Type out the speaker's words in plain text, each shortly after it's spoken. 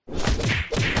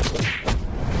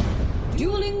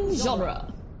genre.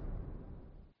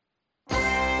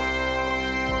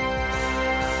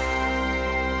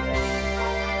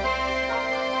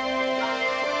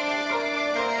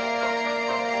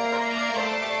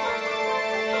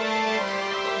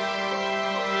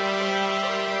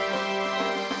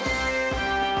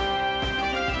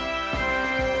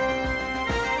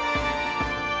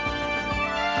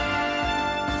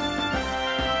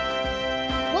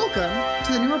 Welcome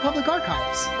to the New Republic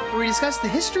Archives, where we discuss the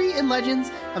history and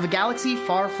legends of a galaxy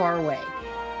far, far away.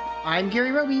 I'm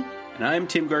Gary Roby. And I'm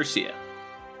Tim Garcia.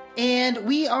 And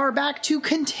we are back to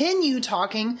continue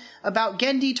talking about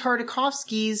Gendy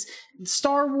Tartakovsky's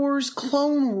Star Wars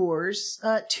Clone Wars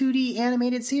 2D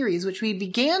animated series, which we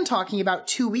began talking about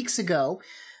 2 weeks ago.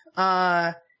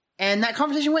 And that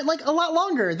conversation went like a lot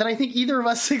longer than I think either of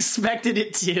us expected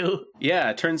it to. Yeah,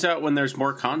 it turns out when there's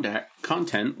more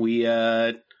content, we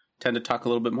tend to talk a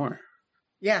little bit more.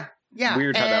 Yeah.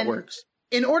 Weird how that works.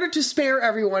 In order to spare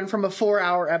everyone from a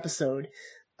 4-hour episode,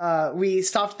 we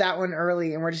stopped that one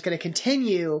early, and we're just going to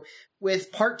continue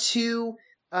with part 2.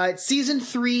 It's season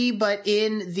 3, but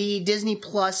in the Disney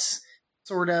Plus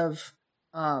sort of,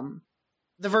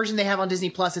 the version they have on Disney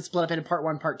Plus, it's split up into part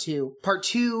 1, part 2. Part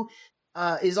 2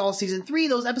 is all season 3.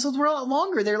 Those episodes were a lot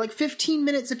longer. They're like 15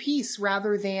 minutes apiece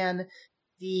rather than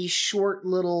the short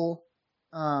little,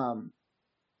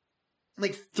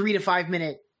 like 3 to 5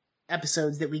 minute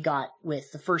episodes that we got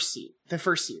with the first series, the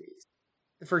first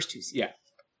 2 seasons. Yeah.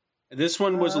 This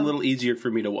one was a little easier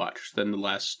for me to watch than the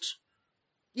last.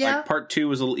 Yeah. Like, part 2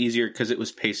 was a little easier because it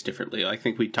was paced differently. I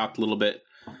think we talked a little bit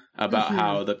about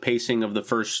how the pacing of the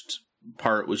first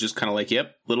part was just kind of like,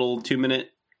 little 2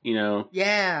 minute,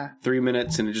 3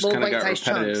 minutes, and it just kind of got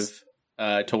repetitive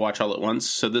to watch all at once.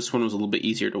 So this one was a little bit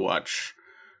easier to watch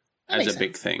as a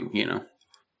big thing,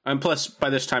 And plus,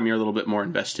 by this time, you're a little bit more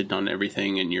invested on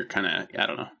everything, and you're kind of, I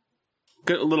don't know.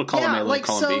 A little column A, a little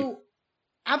column B.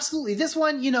 Absolutely. This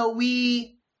one,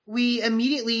 we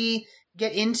immediately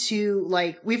get into,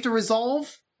 we have to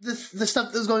resolve the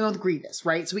stuff that was going on with Grievous,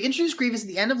 right? So we introduced Grievous at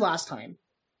the end of last time,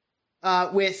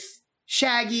 with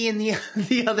Shaggy and the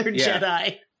other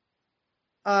Jedi.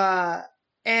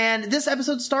 And this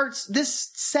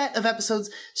set of episodes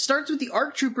starts with the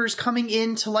ARC troopers coming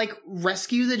in to,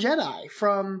 rescue the Jedi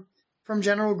from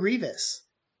General Grievous.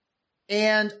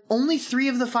 And only 3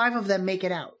 of the 5 of them make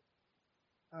it out.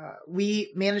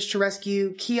 We managed to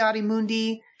rescue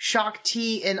Ki-Adi-Mundi,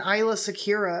 Shakti, and Isla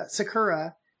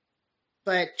Sakura.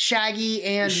 But Shaggy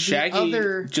and the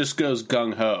other... just goes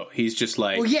gung-ho. He's just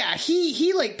like... Well, yeah,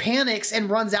 he panics and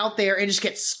runs out there and just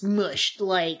gets smushed.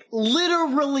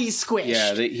 Literally squished.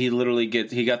 Yeah, he literally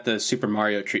he got the Super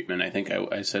Mario treatment, I think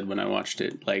I said when I watched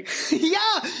it.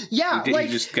 Yeah.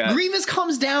 Grievous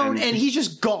comes down and he's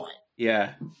just gone.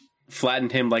 Yeah.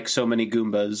 Flattened him like so many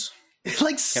Goombas. Can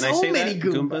I say many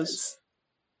Goombas.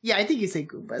 Yeah, I think you say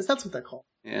Goombas. That's what they're called.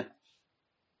 Yeah.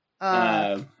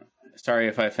 Sorry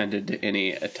if I offended any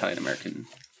Italian American.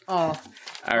 Oh,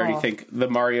 I already think the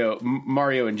Mario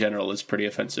in general is pretty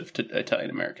offensive to Italian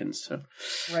Americans. So,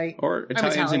 right, or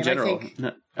Italians in general.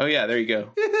 No. Oh yeah, there you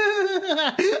go.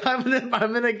 I'm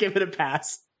gonna give it a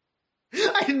pass.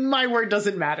 My word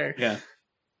doesn't matter. Yeah,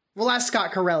 we'll ask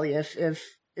Scott Corelli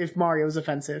if Mario is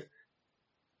offensive.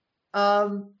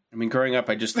 Growing up,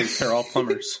 I just think they're all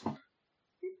plumbers.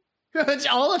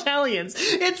 All Italians.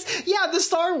 It's, the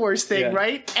Star Wars thing,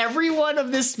 right? Everyone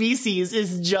of this species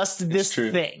is just this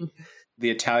thing. The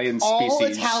Italian species. All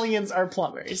Italians are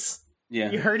plumbers.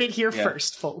 Yeah. You heard it here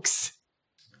first, folks.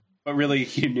 But really,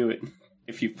 you knew it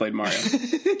if you've played Mario.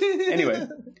 Anyway.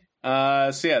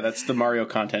 That's the Mario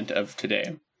content of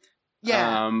today.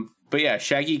 Yeah. But yeah,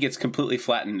 Shaggy gets completely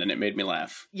flattened and it made me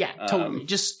laugh. Yeah, totally.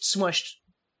 Just smushed.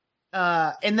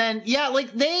 And then,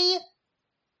 they...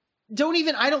 don't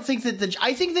even, I don't think that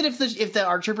I think that if the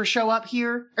ARC troopers show up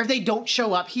here, or if they don't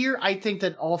show up here, I think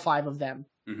that all 5 of them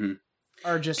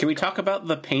are just... Can we talk about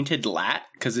the painted lat?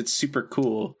 Because it's super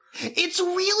cool. It's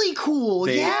really cool,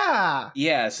 yeah!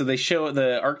 Yeah, so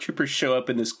the ARC troopers show up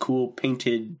in this cool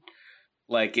painted,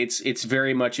 it's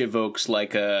very much evokes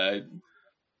a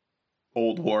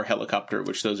Old War helicopter,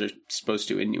 which those are supposed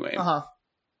to anyway. Uh-huh.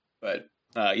 But,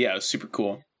 it was super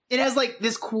cool. It has,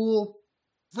 this cool,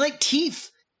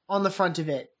 teeth on the front of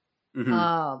it.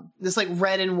 This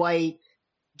red and white,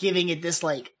 giving it this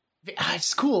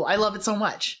it's cool. I love it so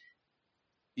much.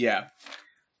 Yeah.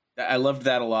 I loved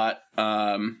that a lot.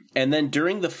 And then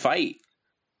during the fight,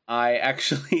 I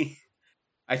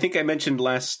think I mentioned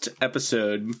last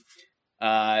episode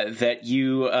that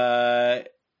you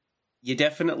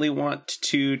definitely want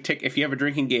to take, if you have a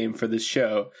drinking game for this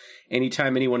show,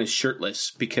 anytime anyone is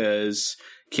shirtless, because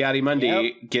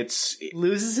Ki-Adi-Mundi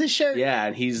loses his shirt. Yeah,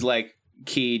 and he's like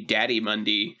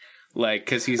Ki-Daddy-Mundi, like,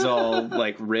 because he's all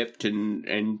like ripped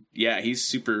and yeah, he's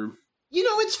super. You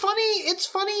know, it's funny. It's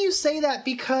funny you say that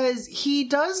because he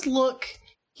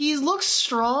looks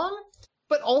strong,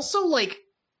 but also like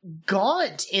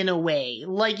gaunt in a way.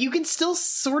 Like you can still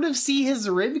sort of see his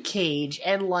rib cage,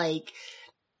 and like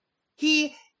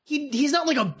he's not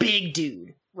like a big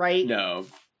dude, right? No.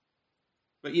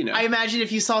 But you know, I imagine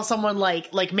if you saw someone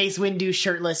like Mace Windu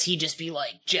shirtless, he'd just be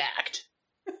like jacked.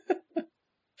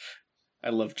 I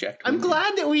love Jack. I'm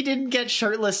glad that we didn't get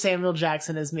shirtless Samuel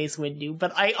Jackson as Mace Windu,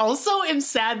 but I also am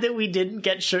sad that we didn't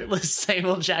get shirtless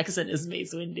Samuel Jackson as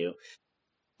Mace Windu.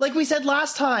 Like we said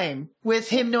last time, with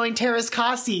him knowing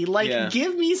Tartakovsky,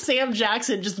 give me Sam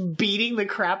Jackson just beating the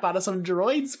crap out of some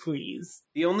droids, please.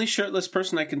 The only shirtless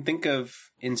person I can think of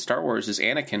in Star Wars is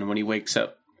Anakin when he wakes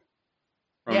up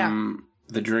from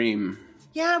the dream.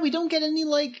 Yeah, we don't get any,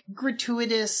 like,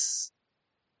 gratuitous...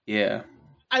 Yeah.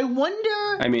 I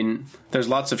wonder... I mean, there's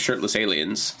lots of shirtless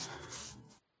aliens.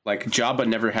 Like, Jabba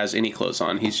never has any clothes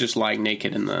on. He's just lying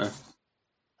naked in the...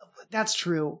 That's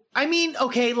true. I mean,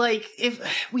 okay, like, if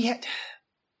we had...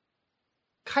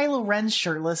 Kylo Ren's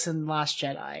shirtless in Last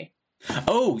Jedi.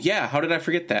 Oh, yeah, how did I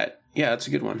forget that? Yeah, that's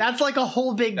a good one. That's like a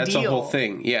whole big deal. That's a whole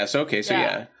thing. Yes, okay, so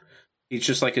yeah. He's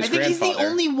just like his grandfather. I think he's the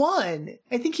only one.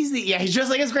 I think he's he's just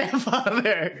like his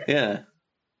grandfather. Yeah.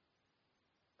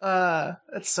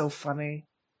 That's so funny.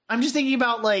 I'm just thinking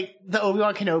about, like, the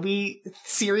Obi-Wan Kenobi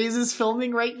series is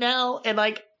filming right now, and,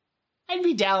 like, I'd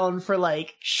be down for,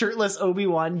 like, shirtless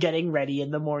Obi-Wan getting ready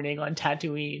in the morning on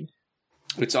Tatooine.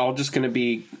 It's all just gonna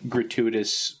be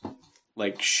gratuitous,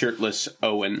 like, shirtless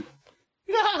Owen.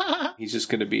 He's just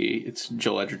gonna be, it's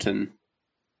Joel Edgerton.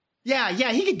 Yeah,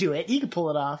 he could do it. He could pull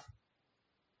it off.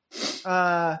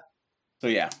 So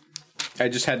yeah, I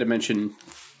just had to mention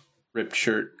ripped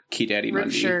shirt, Ki-Adi-Mundi.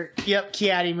 Ripped shirt, yep,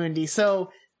 Ki-Adi-Mundi. So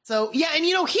yeah, and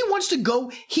you know he wants to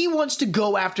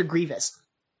go after Grievous,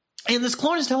 and this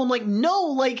clone is telling him like, no,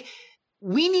 like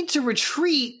we need to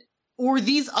retreat or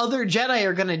these other Jedi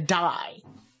are gonna die.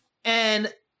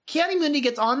 And Ki-Adi-Mundi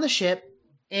gets on the ship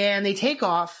and they take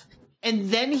off, and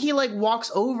then he like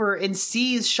walks over and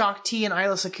sees Shakti and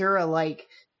Isla Secura like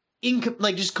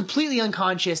just completely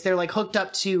unconscious. They're like hooked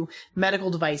up to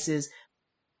medical devices.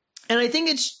 And I think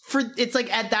it's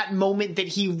like at that moment that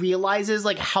he realizes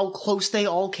like how close they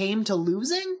all came to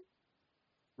losing.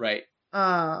 Right.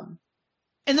 And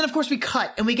then of course we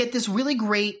cut and we get this really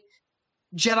great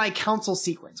Jedi Council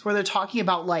sequence where they're talking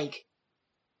about like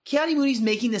Ki-Adi-Mundi's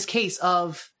making this case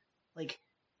of like,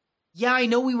 yeah, I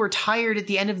know we were tired at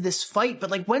the end of this fight,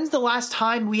 but like when's the last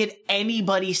time we had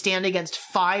anybody stand against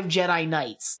 5 Jedi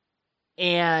Knights?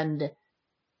 And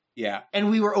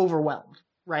we were overwhelmed,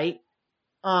 right?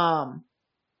 And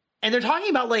they're talking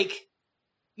about like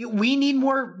we need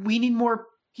more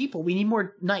people, we need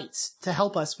more knights to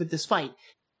help us with this fight.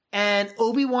 And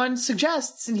Obi-Wan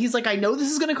suggests, and he's like, I know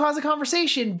this is going to cause a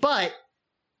conversation, but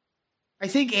I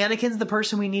think Anakin's the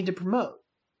person we need to promote.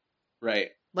 Right.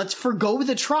 Let's forgo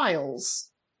the trials.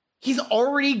 He's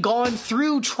already gone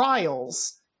through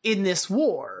trials in this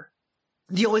war.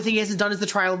 The only thing he hasn't done is the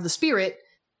trial of the spirit.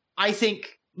 I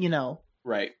think,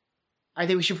 right. I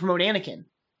think we should promote Anakin.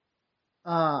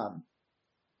 And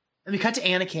we cut to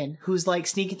Anakin, who's like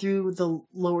sneaking through the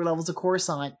lower levels of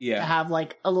Coruscant to have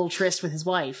like a little tryst with his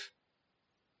wife.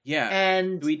 Yeah.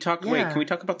 And can we talk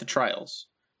about the trials?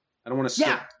 I don't want to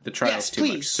skip the trials too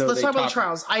much. So let's talk about the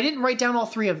trials. I didn't write down all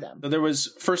 3 of them. So there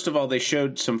was, first of all, they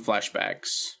showed some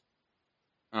flashbacks.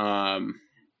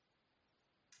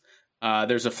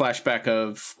 There's a flashback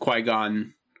of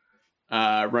Qui-Gon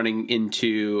running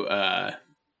into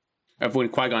of when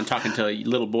Qui-Gon talking to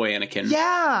little boy Anakin.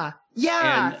 Yeah.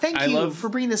 And thank you for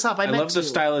bringing this up. I love the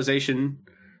stylization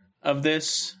of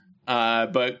this.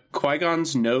 But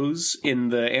Qui-Gon's nose in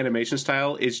the animation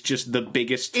style is just the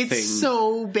biggest thing. It's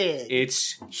so big.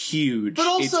 It's huge. But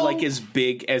also, it's like as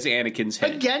big as Anakin's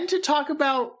head. Again, to talk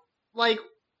about like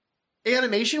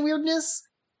animation weirdness,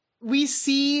 we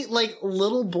see like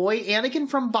little boy Anakin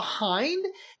from behind,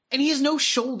 and he has no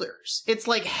shoulders. It's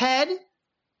like head,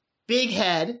 big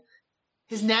head,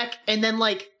 his neck, and then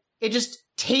like it just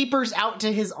tapers out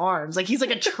to his arms. Like he's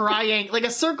like a triangle, like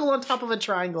a circle on top of a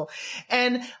triangle.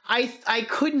 And I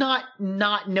could not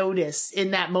notice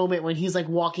in that moment when he's like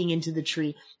walking into the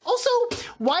tree. Also,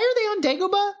 why are they on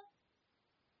Dagobah?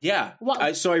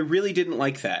 Yeah. So I really didn't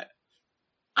like that.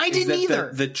 I didn't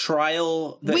either. The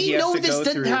trial that we he has know to this go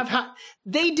didn't through.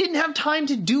 They didn't have time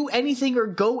to do anything or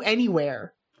go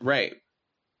anywhere. Right.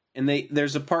 And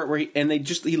there's a part where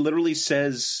he literally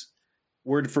says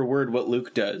word for word what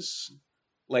Luke does.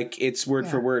 like it's word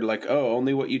for word, like, oh,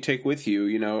 only what you take with you,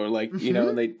 you know, or like, you know,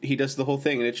 and he does the whole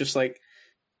thing, and it's just like,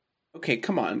 okay,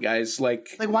 come on, guys, like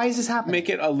why is this happening? Make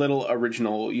it a little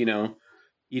original, you know.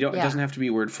 You don't. It doesn't have to be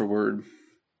word for word,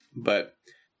 but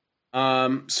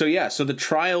so the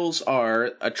trials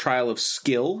are a trial of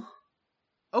skill.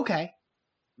 Okay.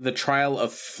 The trial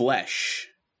of flesh.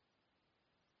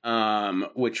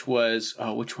 Which was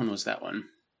which one was that one?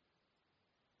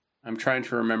 I'm trying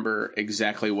to remember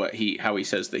exactly how he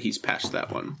says that he's passed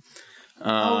that one.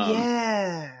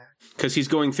 Because he's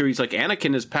going through. He's like,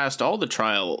 Anakin has passed all the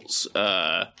trials.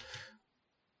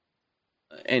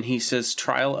 And he says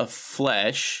trial of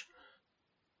flesh.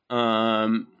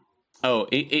 Overcoming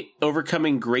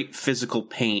great physical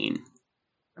pain.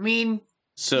 I mean,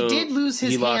 so he did lose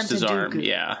his he hand lost his to arm.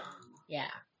 Dooku.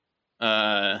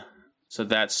 Yeah. So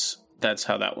that's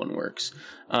how that one works.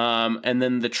 And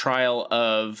then the trial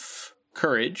of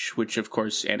courage, which of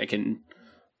course Anakin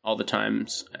all the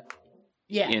times.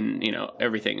 Yeah. In, you know,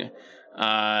 everything.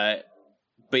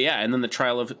 But yeah, and then the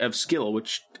trial of skill,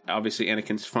 which obviously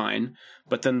Anakin's fine.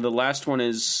 But then the last one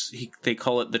is, they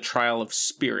call it the trial of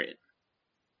spirit.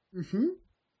 Mm-hmm.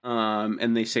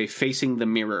 And they say facing the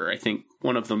mirror. I think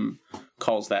one of them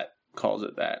calls it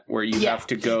that, where you have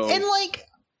to go. And like,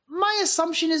 my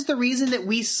assumption is the reason that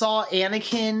we saw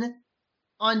Anakin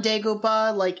on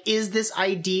Dagobah, like, is this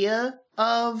idea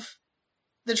of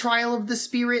the trial of the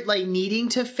spirit, like needing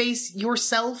to face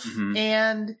yourself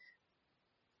and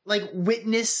like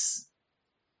witness,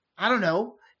 I don't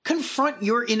know, confront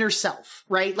your inner self,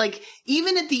 right? Like,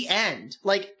 even at the end,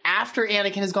 like after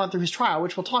Anakin has gone through his trial,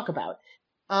 which we'll talk about,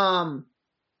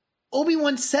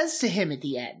 Obi-Wan says to him at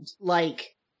the end,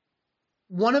 like,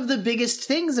 one of the biggest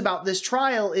things about this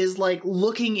trial is like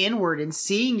looking inward and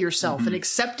seeing yourself and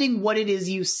accepting what it is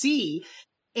you see.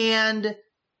 And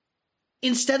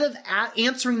instead of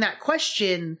answering that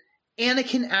question,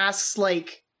 Anakin asks,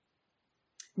 like,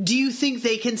 do you think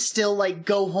they can still like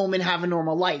go home and have a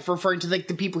normal life? Referring to like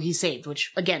the people he saved,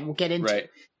 which again, we'll get into. Right.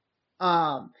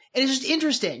 And it's just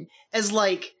interesting as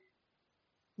like,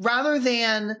 rather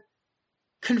than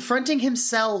confronting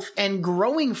himself and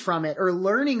growing from it or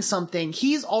learning something,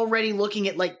 he's already looking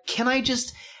at like, I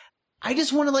just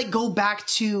want to like go back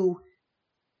to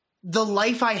the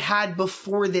life I had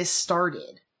before this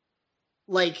started.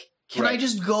 Like, can I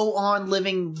just go on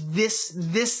living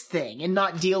this thing and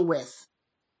not deal with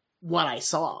what I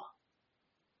saw?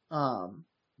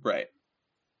 Right.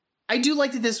 I do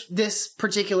like that this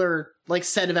particular like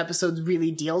set of episodes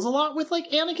really deals a lot with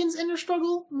like Anakin's inner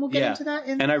struggle. And we'll get into that.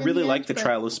 And I really like the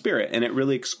trial of spirit, and it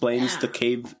really explains the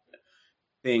cave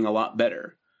thing a lot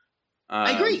better.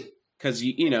 I agree. Because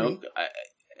you know,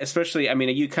 especially, I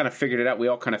mean, you kind of figured it out. We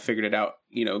all kind of figured it out.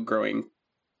 You know, growing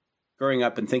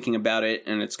up and thinking about it,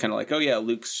 and it's kind of like, oh yeah,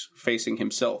 Luke's facing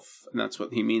himself, and that's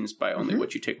what he means by only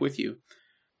what you take with you.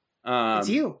 It's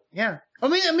you, yeah. I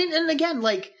mean, and again,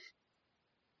 like,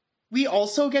 we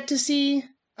also get to see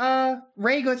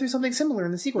Rey go through something similar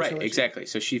in the sequel trilogy. Exactly.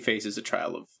 So she faces a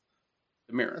trial of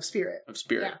the mirror. Of spirit.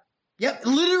 Yeah. Yep,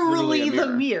 literally the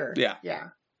mirror. Yeah. Yeah.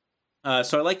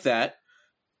 So I like that.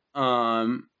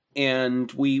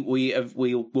 And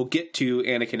we'll get to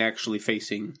Anakin actually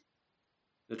facing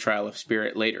the trial of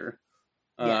spirit later.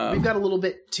 Yeah, we've got a little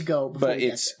bit to go before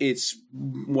it's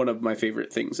one of my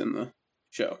favorite things in the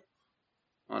show.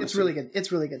 Honestly. It's really good.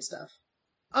 It's really good stuff.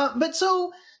 But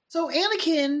so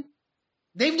Anakin,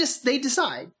 they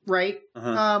decide, right?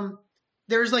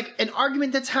 There's like an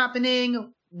argument that's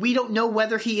happening. We don't know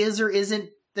whether he is or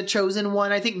isn't the chosen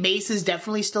one. I think Mace is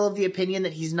definitely still of the opinion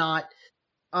that he's not.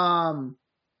 One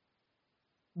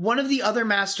of the other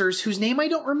masters, whose name I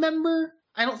don't remember,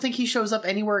 I don't think he shows up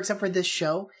anywhere except for this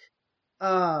show,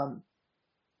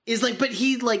 is like, but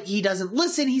he doesn't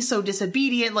listen. He's so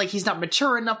disobedient. Like, he's not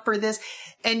mature enough for this.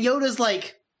 And Yoda's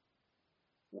like,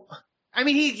 I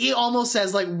mean, he almost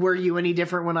says, like, were you any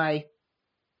different when I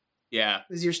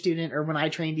was your student or when I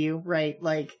trained you, right?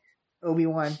 Like,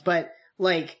 Obi-Wan. But,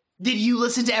 like, did you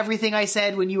listen to everything I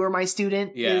said when you were my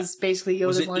student? Yeah. Is basically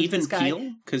Yoda's line to this guy. Was it even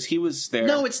Peel? Because he was there.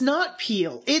 No, it's not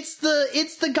Peel. It's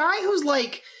the guy who's,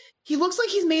 like, he looks like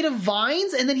he's made of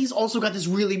vines, and then he's also got this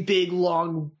really big,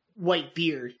 long, white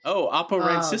beard. Oh, Oppo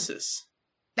Rancisis.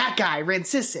 That guy,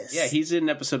 Rancisis. Yeah, he's in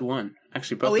episode 1.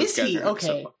 Actually, both those guys are in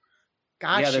episode 1.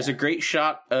 Gotcha. Yeah, there's a great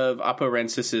shot of Oppo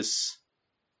Rancisis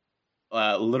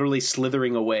literally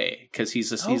slithering away because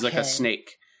he's like a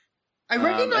snake. I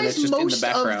recognize most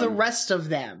of the rest of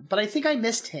them, but I think I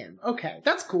missed him. Okay,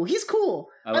 that's cool. He's cool.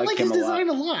 I like his design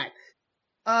a lot.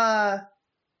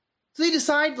 So they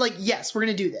decide, like, yes, we're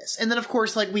going to do this. And then, of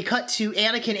course, like, we cut to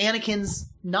Anakin. Anakin's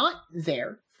not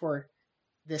there for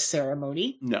this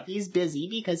ceremony. No. He's busy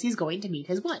because he's going to meet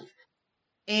his wife.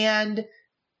 And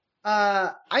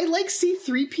I like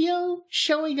C-3PO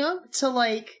showing up to,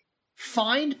 like,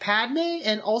 find Padme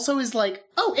and also is like,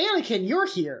 oh, Anakin, you're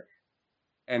here.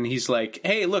 And he's like,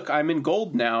 hey, look, I'm in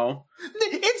gold now.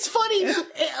 It's funny.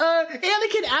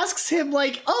 Anakin asks him,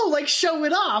 like, oh, like, show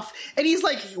it off. And he's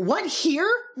like, what,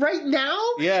 here? Right now?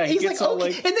 Yeah, he's like,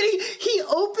 okay. And then he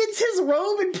opens his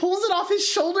robe and pulls it off his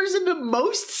shoulders in the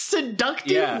most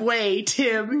seductive way,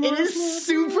 Tim. It is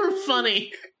super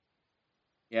funny.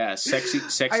 Yeah, sexy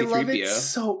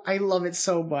 3PO. I love it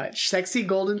so much. Sexy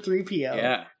golden 3PO.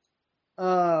 Yeah.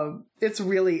 It's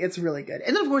really good.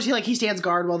 And then of course he stands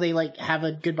guard while they like have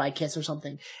a goodbye kiss or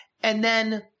something. And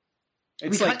then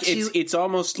it's like it's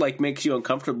almost like makes you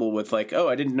uncomfortable with like, oh,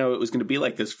 I didn't know it was going to be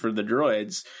like this for the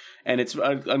droids. And it's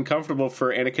uncomfortable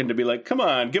for Anakin to be like, come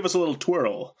on, give us a little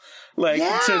twirl. Like,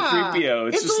 to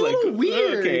 3PO. It's just like,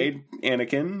 weird. Okay,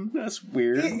 Anakin, that's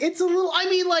weird. It's a little, I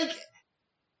mean, like,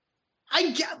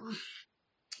 I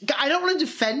don't want to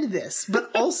defend this, but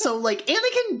also, like,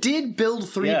 Anakin did build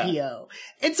 3PO. Yeah.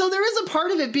 And so there is a part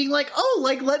of it being like, oh,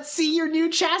 like, let's see your new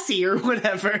chassis or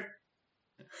whatever.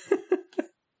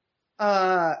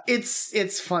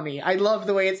 It's funny. I love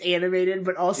the way it's animated,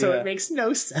 but also it makes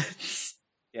no sense.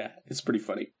 Yeah, it's pretty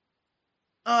funny.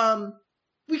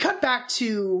 We cut back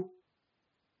to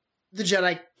the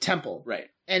Jedi Temple. Right.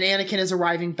 And Anakin is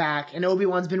arriving back, and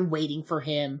Obi-Wan's been waiting for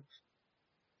him.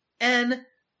 And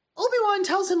Obi-Wan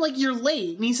tells him, like, you're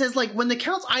late. And he says, like, when the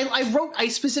council... I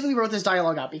specifically wrote this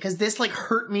dialogue out because this, like,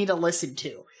 hurt me to listen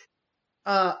to.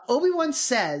 Obi-Wan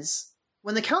says,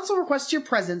 when the council requests your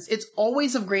presence, it's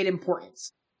always of great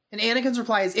importance. And Anakin's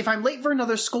reply is, if I'm late for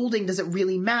another scolding, does it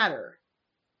really matter?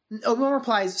 And Obi-Wan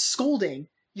replies, scolding,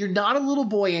 you're not a little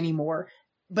boy anymore,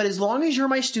 but as long as you're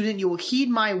my student, you will heed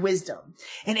my wisdom.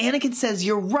 And Anakin says,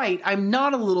 you're right, I'm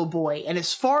not a little boy, and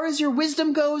as far as your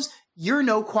wisdom goes, you're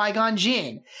no Qui-Gon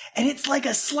Jinn. And it's like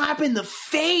a slap in the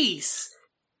face.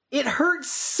 It hurts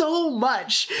so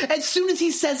much. As soon as he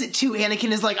says it too,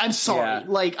 Anakin is like, I'm sorry. Yeah.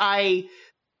 Like, like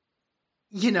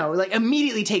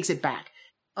immediately takes it back.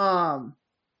 But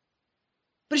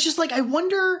it's just like, I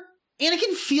wonder,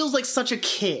 Anakin feels like such a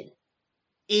kid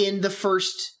in the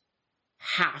first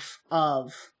half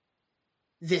of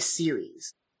this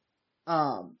series.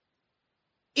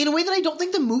 In a way that I don't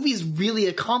think the movie's really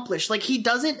accomplished. Like, he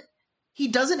doesn't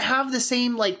have the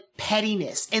same, like,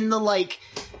 pettiness and the, like,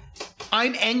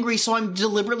 I'm angry, so I'm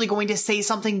deliberately going to say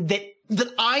something that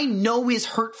I know is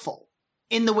hurtful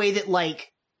in the way that,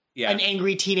 like, an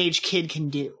angry teenage kid can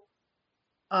do.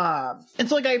 And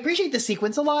so, like, I appreciate the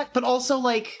sequence a lot, but also,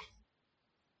 like,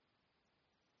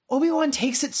 Obi-Wan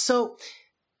takes it so...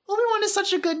 Obi-Wan is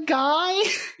such a good guy.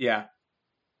 Yeah.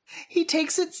 He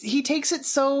takes it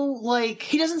so, like,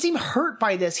 he doesn't seem hurt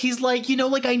by this. He's like,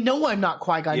 like, I know I'm not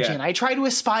Qui-Gon Jinn. I try to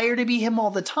aspire to be him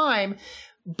all the time,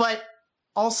 but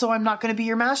also I'm not going to be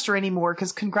your master anymore,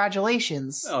 because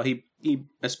congratulations. Well, he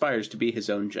aspires to be his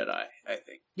own Jedi, I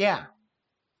think. Yeah.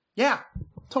 Yeah,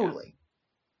 totally.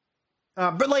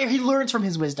 Yeah. But, like, he learns from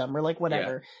his wisdom, or, like,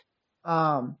 whatever.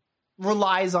 Yeah.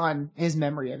 Relies on his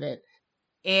memory of it.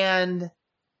 And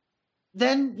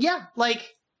then, like...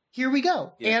 Here we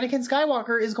go. Yeah. Anakin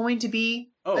Skywalker is going to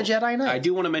be a Jedi Knight. I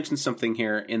do want to mention something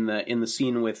here in the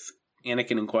scene with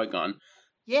Anakin and Qui-Gon.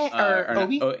 Yeah, or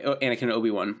Obi? Anakin and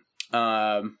Obi-Wan.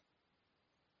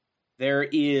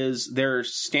 They're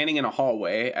standing in a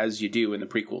hallway, as you do in the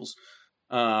prequels.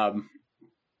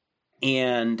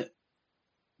 And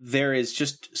there is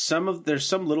just there's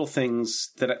some little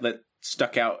things that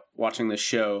stuck out watching this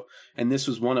show, and this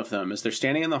was one of them, is they're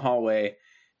standing in the hallway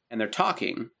and they're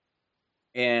talking.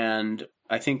 And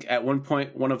I think at one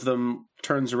point, one of them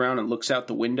turns around and looks out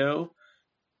the window,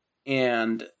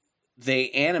 and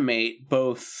they animate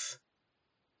both,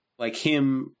 like,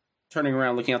 him turning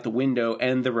around, looking out the window,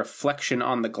 and the reflection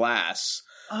on the glass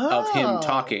of him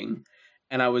talking.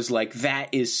 And I was like, that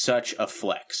is such a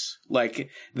flex. Like,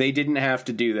 they didn't have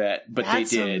to do that, but they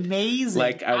did. That's amazing.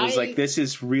 Like, I was like, this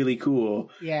is really cool.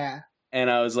 Yeah. And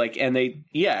I was like, and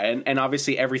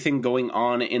obviously everything going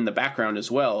on in the background as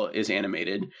well is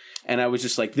animated. And I was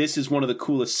just like, this is one of the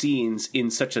coolest scenes in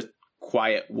such a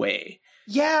quiet way.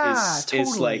 Yeah, totally.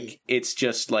 It's like, it's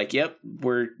just like, yep,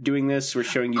 we're doing this. We're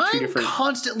showing you two different... I'm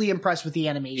constantly impressed with the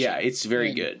animation. Yeah, it's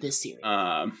very good. This series.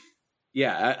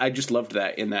 I just loved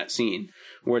that in that scene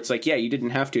where it's like, yeah, you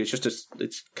didn't have to. It's just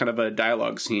it's kind of a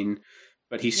dialogue scene,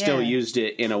 but he still used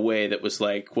it in a way that was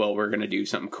like, well, we're going to do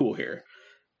something cool here.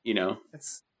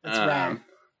 That's rad.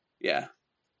 Yeah.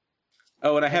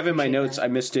 Oh, and I have in my notes, I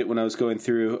missed it when I was going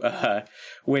through,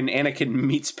 when Anakin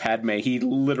meets Padme, he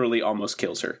literally almost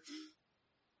kills her.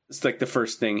 It's like the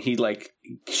first thing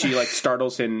she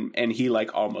startles him and he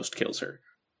like almost kills her.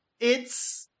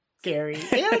 It's scary.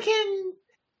 Anakin,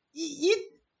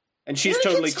 and she's Anakin's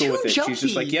totally cool with it. Jumpy. She's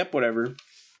just like, yep, whatever.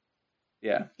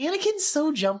 Yeah. Anakin's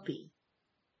so jumpy.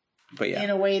 But yeah. In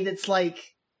a way that's like,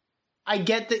 I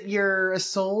get that you're a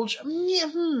soldier. Yeah,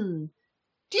 Do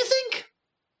you think?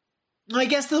 I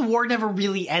guess the war never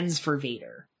really ends for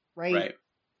Vader, right? Right.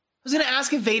 I was going to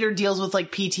ask if Vader deals with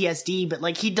like PTSD, but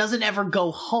like he doesn't ever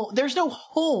go home. There's no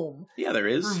home. Yeah, there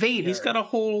is. For Vader. He's got a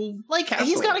whole castle.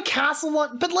 He's got a castle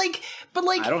on, but like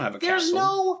I don't have a there's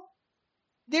castle.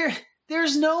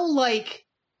 There's no like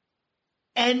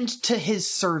end to his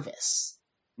service.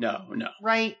 No.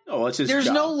 Right? Oh, it's his There's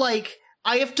job. no like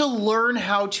I have to learn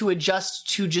how to adjust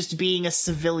to just being a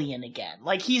civilian again.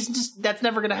 Like that's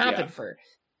never going to happen for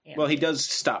him. Well, he does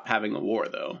stop having a war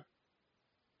though.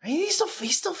 I think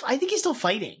he's still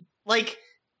fighting. Like,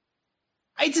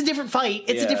 it's a different fight.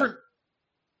 It's a different.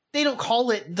 They don't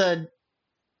call it the.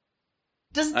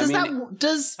 Does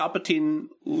Palpatine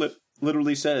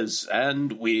literally says,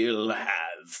 "And we'll have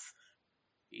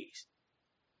peace."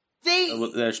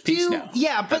 There's peace now.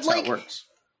 Yeah, but that's like, how it works.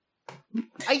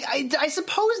 I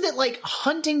suppose that like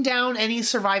hunting down any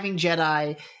surviving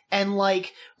Jedi and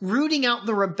like rooting out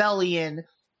the rebellion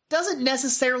doesn't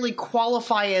necessarily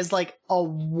qualify as like a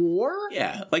war.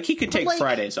 Yeah, like he could take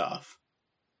Fridays off.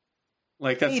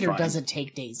 Like that's Vader fine. doesn't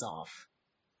take days off.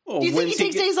 Well, do you think he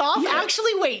takes days off? Yeah.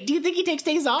 Actually, wait. Do you think he takes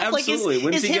days off? Absolutely. Like,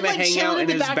 when's he him, gonna hang out in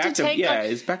his back to? Yeah,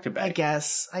 his back to back. I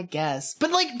guess.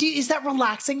 But like, is that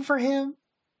relaxing for him?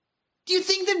 Do you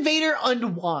think that Vader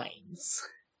unwinds?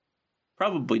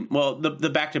 Probably. Well, the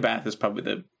back to back is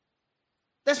probably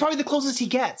That's probably the closest he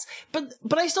gets. But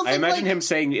I still think I imagine him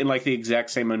saying in like the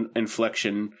exact same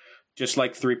inflection, just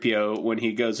like 3PO when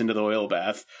he goes into the oil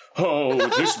bath. Oh,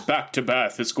 this back to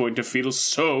bath is going to feel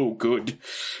so good.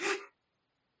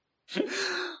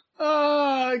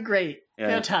 Great. Yeah.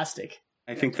 Fantastic.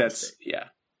 I think that's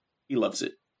he loves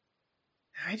it.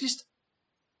 I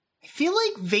feel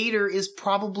like Vader is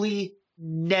probably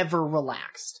never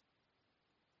relaxed.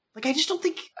 Like, I just don't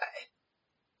think.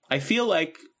 I feel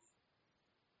like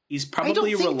he's probably relaxed.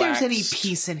 I don't think relaxed. there's any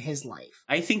peace in his life.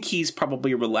 I think he's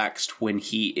probably relaxed when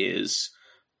he is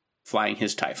flying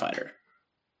his TIE fighter.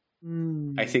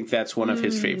 I think that's one of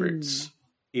his favorites.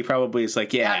 He probably is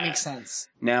like, yeah, that makes sense.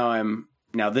 Now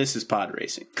this is pod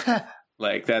racing.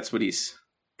 Like that's what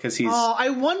because he's. Oh, I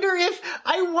wonder.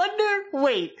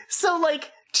 Wait, so like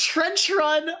trench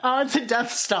run on the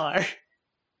Death Star,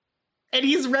 and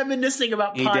he's reminiscing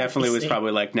about. He definitely was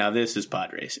probably like, now this is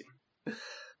pod racing.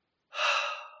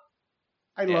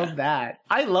 I love that.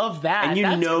 And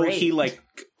that's great. He like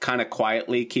kind of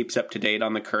quietly keeps up to date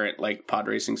on the current like pod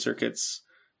racing circuits.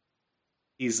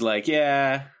 He's like,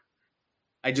 yeah,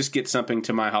 I just get something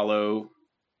to my holo,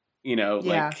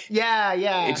 like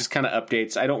it just kind of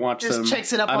updates. I don't watch them.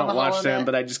 Checks it up. I don't watch them,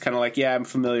 but I just kind of like, I'm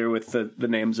familiar with the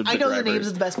names of the drivers. I know the names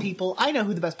of the best people. I know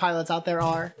who the best pilots out there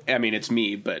are. I mean, it's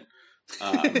me, but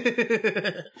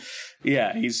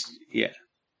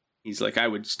he's like, I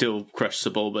would still crush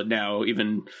Sabul, but now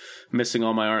even missing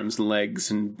all my arms and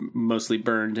legs and mostly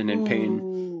burned and in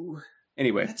pain.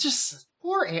 Anyway, that's just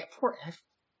poor.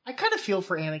 I kind of feel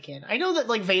for Anakin. I know that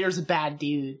like Vader's a bad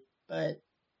dude, but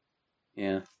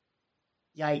yeah,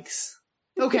 yikes.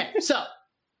 Okay, so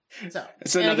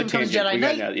it's another tangent.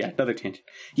 Another tangent.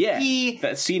 Yeah,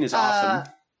 that scene is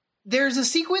awesome. There's a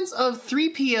sequence of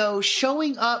 3PO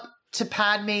showing up to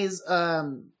Padme's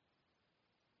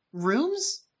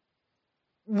rooms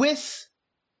with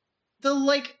the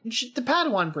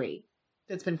Padawan braid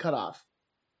that's been cut off,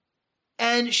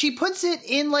 and she puts it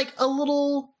in like a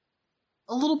little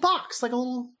box, like a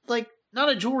little, like not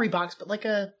a jewelry box, but like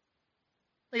a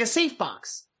safe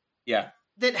box. Yeah,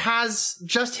 that has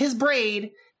just his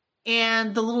braid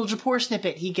and the little Japor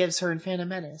snippet he gives her in Phantom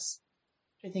Menace,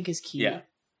 which I think is cute.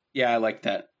 Yeah, I like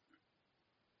that.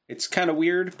 It's kind of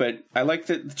weird, but I like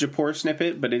the Japor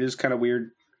snippet, but it is kind of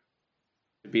weird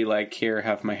to be like, here,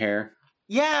 have my hair.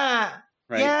 Yeah.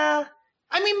 Right? Yeah.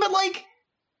 I mean, but like,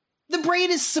 the braid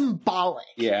is symbolic.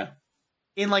 Yeah.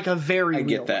 In like a very real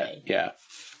get that. way. Yeah.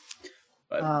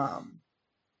 But,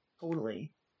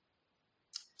 totally.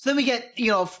 So then we get,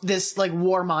 this like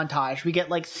war montage. We get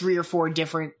like 3 or 4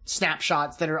 different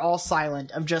snapshots that are all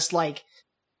silent of just like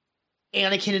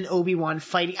Anakin and Obi-Wan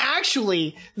fighting.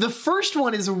 Actually, the first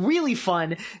one is really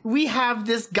fun. We have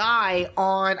this guy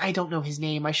on, I don't know his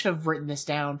name. I should have written this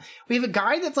down. We have a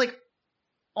guy that's like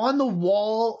on the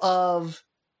wall of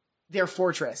their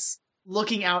fortress,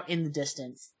 looking out in the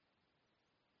distance.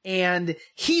 And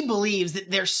he believes that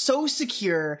they're so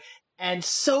secure and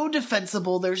so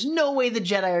defensible. There's no way the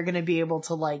Jedi are going to be able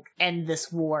to like end this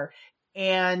war.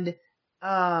 And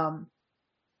one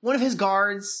of his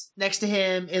guards next to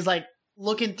him is like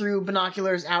looking through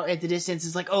binoculars out at the distance.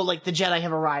 Is like, oh, like the Jedi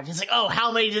have arrived. He's like, oh,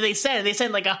 how many did they send? They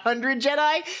send like 100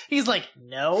 Jedi? He's like,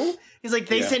 no. He's like,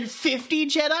 they send 50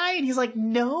 Jedi? And he's like,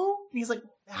 no. And he's like,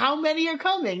 how many are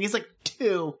coming? And he's like,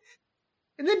 2.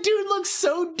 And the dude looks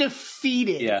so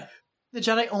defeated. Yeah. The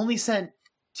Jedi only sent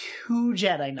 2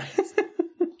 Jedi Knights.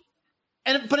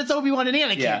 But it's Obi-Wan and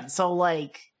Anakin. Yeah. So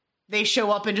like they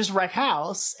show up and just wreck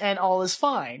house and all is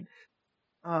fine.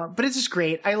 But it's just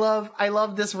great. I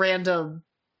love this random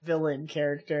villain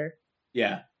character.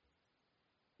 Yeah.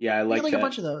 Yeah, I like that. A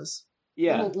bunch of those.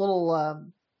 Yeah.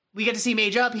 Little we get to see him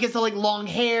age up. He gets the like long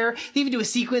hair. They even do a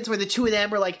sequence where the two of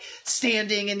them are like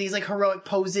standing in these like heroic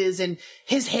poses and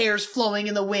his hair's flowing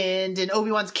in the wind and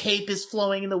Obi-Wan's cape is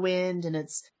flowing in the wind and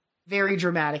it's very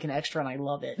dramatic and extra and I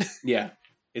love it. Yeah.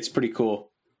 It's pretty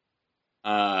cool.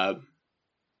 We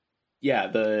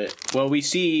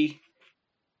see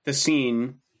the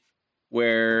scene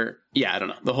where, I don't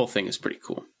know, the whole thing is pretty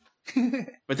cool.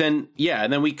 But then,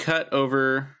 and then we cut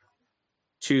over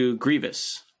to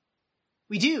Grievous.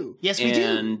 We do. Yes, we do.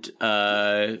 And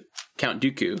Count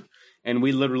Dooku. And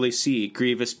we literally see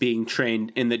Grievous being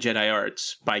trained in the Jedi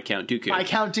arts by Count Dooku.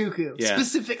 Yeah.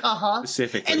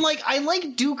 Specifically. And like, I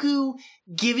like Dooku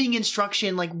giving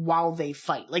instruction like while they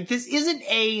fight. Like this isn't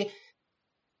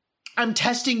I'm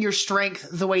testing your strength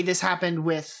the way this happened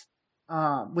with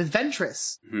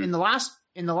Ventress in the last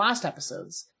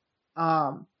episodes.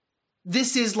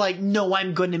 This is like, no,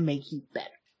 I'm going to make you better.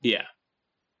 Yeah.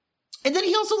 And then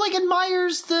he also like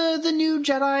admires the new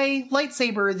Jedi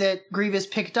lightsaber that Grievous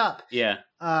picked up. Yeah.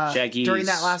 Shaggy's. During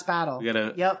that last battle.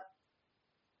 Yep.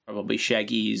 Probably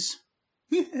Shaggy's.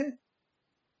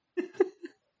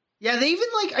 Yeah, they even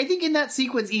like, I think in that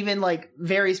sequence even like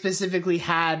very specifically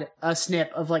had a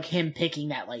snip of like him picking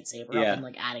that lightsaber up and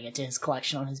like adding it to his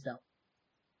collection on his belt.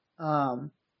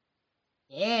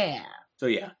 Yeah. So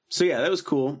that was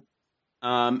cool.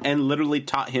 And literally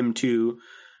taught him to,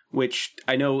 which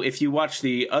I know if you watch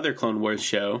the other Clone Wars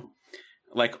show,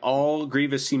 like all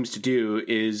Grievous seems to do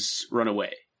is run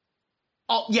away.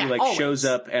 Oh yeah, he like always shows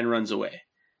up and runs away.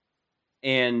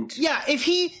 And yeah, if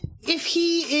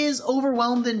he is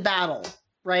overwhelmed in battle,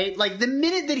 right? Like the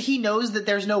minute that he knows that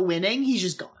there's no winning, he's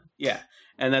just gone. Yeah,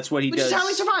 and that's what he does. Which is how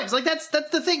he survives. Like that's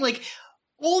the thing. Like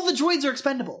all the droids are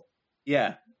expendable.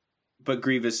 Yeah, but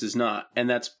Grievous is not, and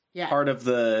that's part of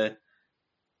the.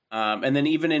 And then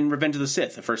even in Revenge of the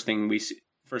Sith, the first thing we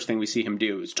see him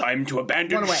do is time to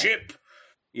abandon ship.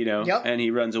 You know, and he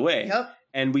runs away. Yep.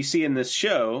 And we see in this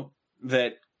show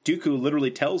that Dooku literally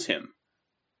tells him,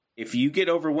 if you get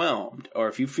overwhelmed, or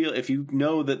if you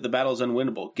know that the battle's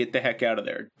unwinnable, get the heck out of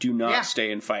there. Do not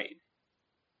stay and fight.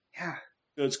 Yeah.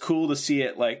 So it's cool to see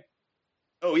it like,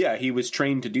 oh yeah, he was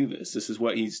trained to do this. This is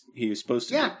what he was supposed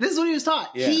to do. Yeah, this is what he was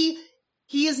taught. Yeah.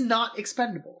 He is not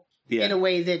expendable in a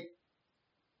way that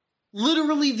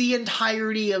literally the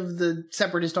entirety of the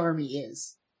Separatist army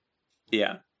is.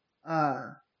 Yeah.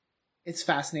 It's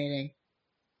fascinating.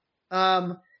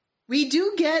 We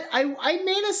do get, I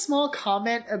made a small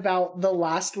comment about the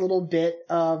last little bit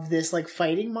of this like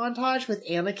fighting montage with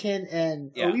Anakin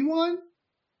and Obi-Wan.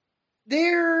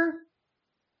 They're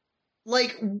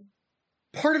like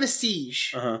part of a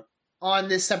siege on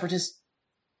this Separatist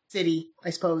city, I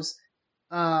suppose.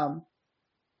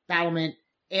 Battlement.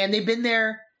 And they've been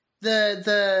there.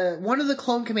 The one of the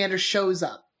clone commanders shows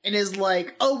up and is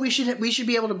like, oh, we should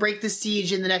be able to break this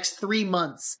siege in the next 3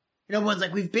 months. And everyone's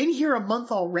like, we've been here a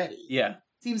month already. Yeah.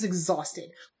 Seems exhausted.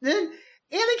 Then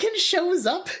Anakin shows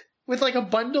up with like a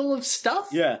bundle of stuff.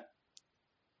 Yeah.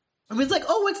 And he's like,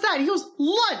 oh, what's that? And he goes,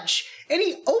 lunch. And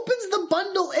he opens the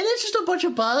bundle and it's just a bunch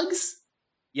of bugs.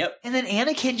 Yep. And then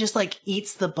Anakin just like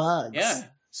eats the bugs. Yeah.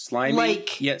 Slimy,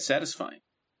 yet satisfying.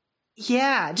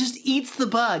 Yeah, just eats the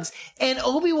bugs. And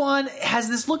Obi-Wan has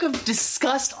this look of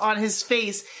disgust on his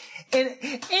face. And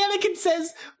Anakin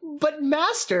says, but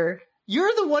Master,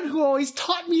 you're the one who always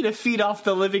taught me to feed off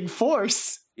the living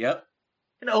force. Yep.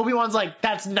 And Obi-Wan's like,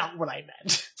 that's not what I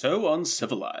meant. So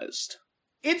uncivilized.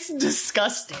 It's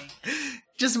disgusting.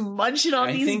 Just munching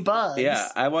on these bugs. Yeah,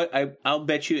 I'll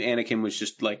bet you Anakin was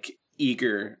just like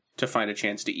eager to find a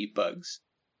chance to eat bugs.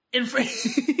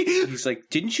 He's like,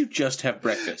 didn't you just have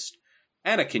breakfast?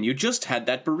 Anakin, you just had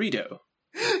that burrito.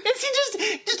 Is he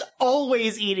just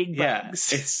always eating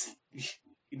bugs? Yeah,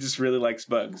 he just really likes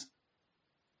bugs.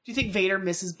 Do you think Vader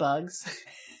misses bugs?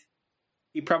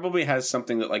 He probably has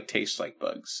something that like tastes like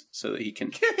bugs, so that he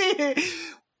can.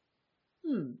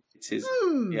 It's his.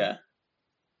 Yeah.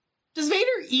 Does Vader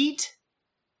eat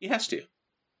He has to.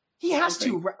 He has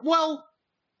to. Well,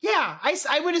 yeah,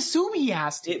 I would assume he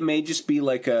has to. It may just be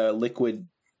like a liquid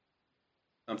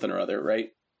something or other,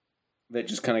 right? That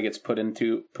just kind of gets put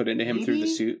into him through the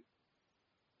suit.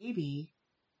 Maybe.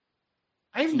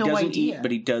 I have no idea. Eat,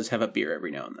 but he does have a beer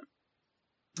every now and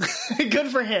then. Good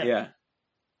for him. Yeah.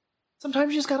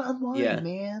 Sometimes you just gotta unwind,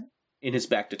 man. In his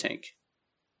back to tank.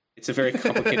 It's a very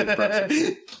complicated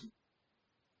process.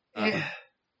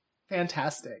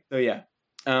 Fantastic. So yeah.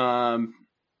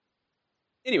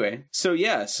 Anyway, so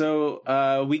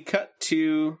we cut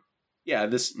to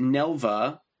this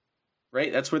Nelva,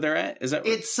 right? That's where they're at? Is that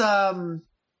right? It's I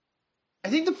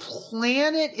think the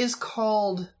planet is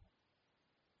called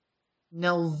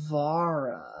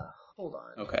Nelvara. Hold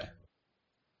on. Okay.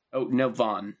 Oh,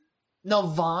 Nelvan.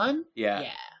 Nelvan? Yeah.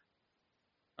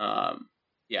 Yeah.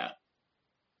 Yeah.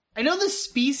 I know the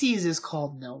species is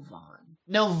called Nelvan.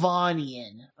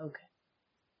 Nelvanian. Okay.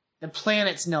 The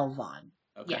planet's Nelvan.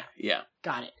 Okay. Yeah.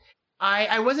 Got it.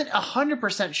 I wasn't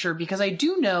 100% sure because I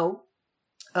do know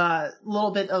a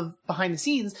little bit of behind the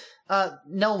scenes.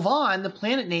 Nelvan, the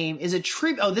planet name, is a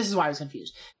tribute. Oh, this is why I was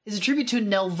confused. Is a tribute to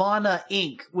Nelvana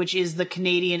Inc., which is the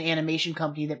Canadian animation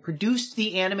company that produced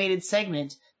the animated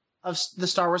segment of the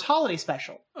Star Wars Holiday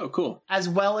Special. Oh, cool. As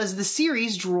well as the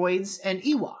series Droids and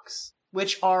Ewoks,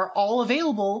 which are all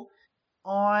available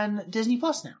on Disney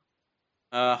Plus now.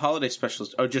 Holiday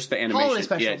Specials. Oh, just the animation. Holiday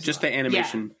Specials. Yeah, just the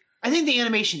animation. Yeah. I think the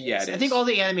animation is. Yeah, it is. I think all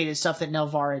the animated stuff that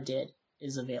Nelvara did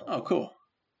is available. Oh, cool.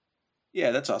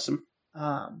 Yeah, that's awesome.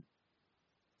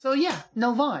 So yeah,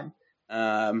 Nelvan.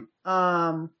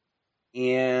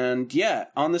 And yeah,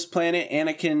 on this planet,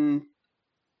 Anakin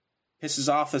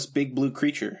pisses off this big blue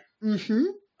creature. Mm-hmm.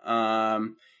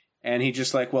 And he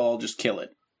just like, well, I'll just kill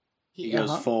it. He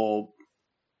goes full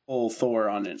Thor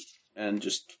on it and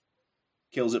just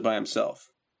kills it by himself.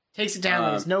 Takes it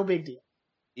down. It's no big deal.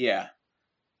 Yeah.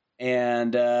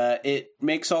 And it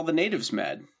makes all the natives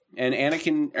mad. And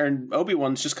Anakin and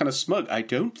Obi-Wan's just kind of smug. I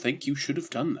don't think you should have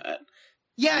done that.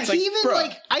 Yeah, he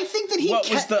I think that he...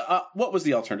 What was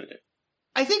the alternative?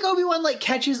 I think Obi-Wan,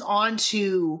 catches on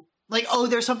to, oh,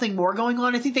 there's something more going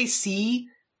on. I think he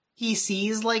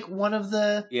sees, one of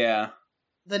the... Yeah.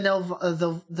 The Nelvanese?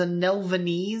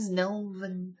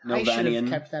 I should have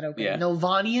kept that open. Yeah.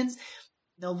 Nelvanians?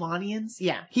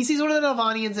 Yeah. He sees one of the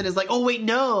Nelvanians and is like, oh, wait,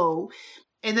 no.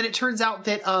 And then it turns out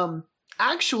that,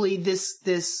 actually,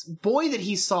 this boy that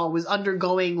he saw was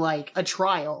undergoing, a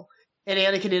trial, and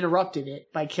Anakin interrupted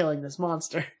it by killing this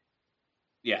monster.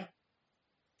 Yeah.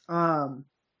 So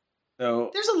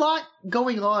there's a lot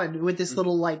going on with this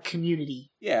little,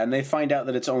 community. Yeah, and they find out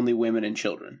that it's only women and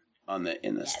children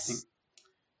in this thing.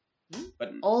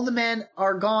 But all the men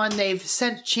are gone. They've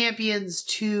sent champions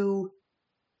to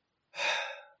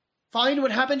find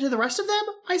what happened to the rest of them,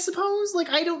 I suppose?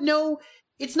 I don't know.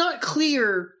 It's not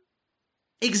clear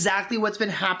exactly what's been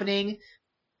happening,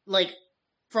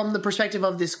 from the perspective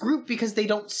of this group, because they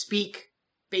don't speak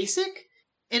basic,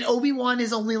 and Obi-Wan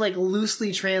is only,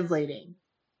 loosely translating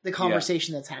the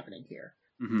conversation that's happening here.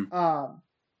 Mm-hmm.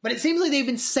 But it seems like they've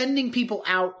been sending people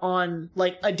out on,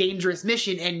 a dangerous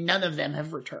mission, and none of them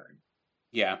have returned.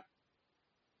 Yeah.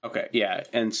 Okay, yeah,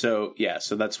 and so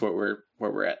that's what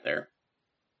we're at there.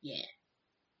 Yeah.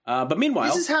 But meanwhile...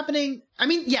 This is happening... I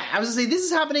mean, yeah, I was gonna say, this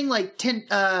is happening,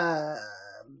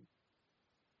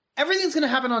 everything that's gonna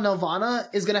happen on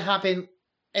Nelvana is gonna happen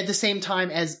at the same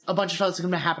time as a bunch of stuff that's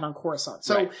gonna happen on Coruscant.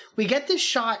 So we get this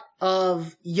shot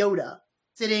of Yoda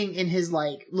sitting in his,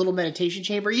 little meditation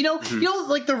chamber. You know,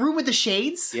 the room with the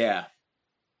shades? Yeah.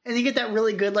 And you get that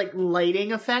really good,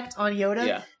 lighting effect on Yoda.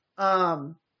 Yeah.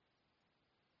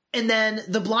 And then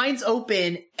the blinds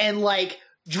open and,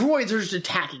 droids are just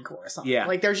attacking Coruscant.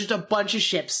 Yeah. There's just a bunch of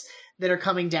ships that are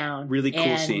coming down. Really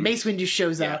cool scene. Mace Windu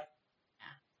shows up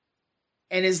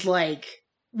and is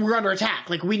we're under attack.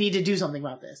 We need to do something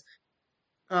about this.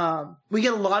 We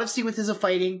get a lot of sequences of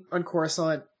fighting on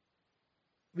Coruscant.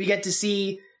 We get to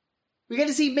see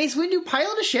Mace Windu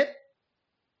pilot a ship,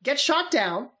 get shot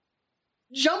down,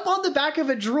 jump on the back of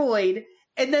a droid,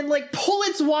 and then pull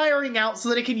its wiring out so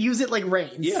that it can use it like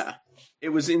reins. Yeah. It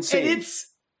was insane. And it's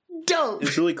dope.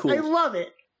 It's really cool. I love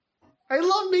it. I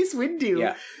love Mace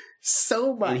Windu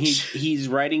so much. And he's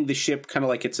riding the ship kind of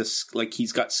like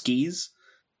he's got skis.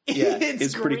 Yeah,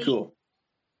 it's pretty cool.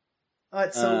 Oh,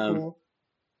 it's so cool.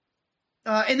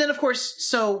 And then, of course,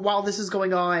 so while this is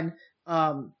going on,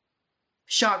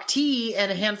 Shaak-Ti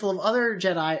and a handful of other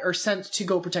Jedi are sent to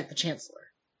go protect the Chancellor.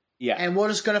 Yeah. And we're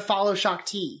just going to follow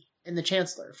Shaak-Ti and the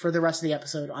Chancellor for the rest of the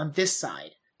episode on this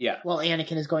side. Yeah. While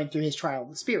Anakin is going through his trial of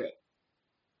the Spirit.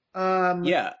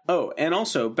 Yeah. Oh, and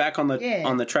also back on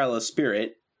the Trial of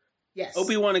Spirit, Yes.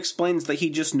 Obi-Wan explains that he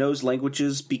just knows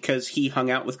languages because he hung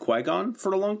out with Qui-Gon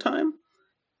for a long time.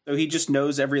 So he just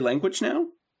knows every language now?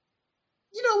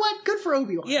 You know what? Good for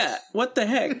Obi-Wan. Yeah, what the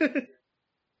heck?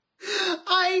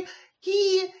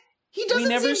 He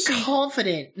doesn't seem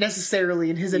confident necessarily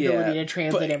in his ability to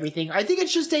translate everything. I think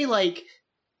it's just it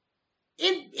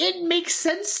makes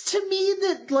sense to me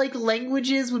that, like,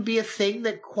 languages would be a thing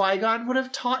that Qui-Gon would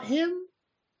have taught him.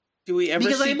 Do we ever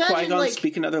see Qui-Gon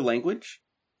speak another language?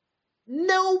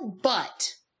 No,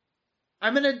 but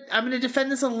I'm gonna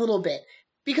defend this a little bit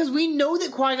because we know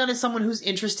that Qui-Gon is someone who's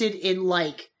interested in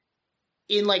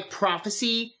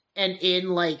prophecy and in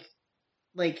like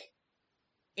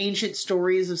ancient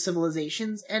stories of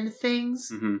civilizations and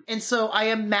things. Mm-hmm. And so I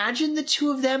imagine the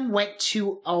two of them went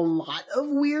to a lot of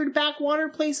weird backwater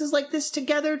places like this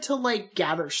together to like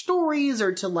gather stories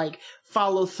or to like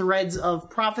follow threads of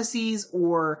prophecies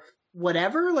or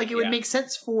whatever. Like it would make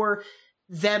sense for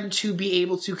them to be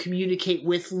able to communicate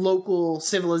with local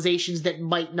civilizations that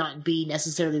might not be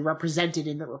necessarily represented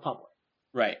in the Republic.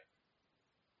 Right.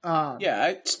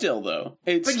 Still though.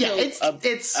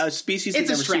 It's a species they've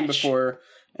never seen before,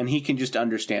 and he can just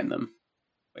understand them.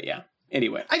 But yeah.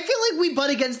 Anyway. I feel like we butt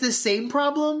against this same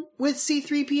problem with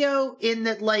C-3PO in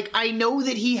that, like, I know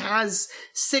that he has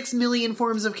 6 million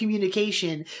forms of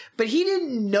communication, but he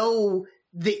didn't know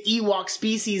the Ewok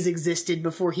species existed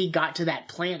before he got to that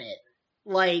planet.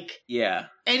 Like, yeah.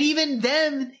 And even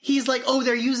then, he's like, oh,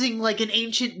 they're using, like, an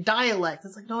ancient dialect.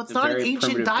 It's like, no, it's not an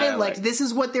ancient dialect. This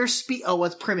is what they're oh,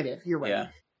 it's primitive. You're right. Yeah.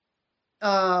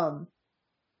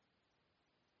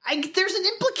 There's an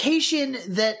implication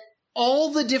that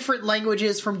all the different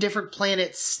languages from different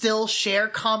planets still share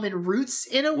common roots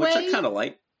in a way. Which I kind of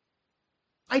like.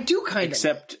 I do kind of.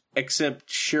 Except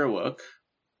Sherwook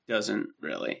doesn't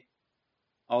really.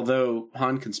 Although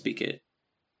Han can speak it.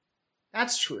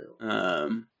 That's true.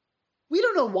 We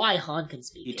don't know why Han can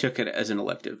speak it. He took it as an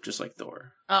elective, just like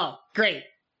Thor. Oh, great.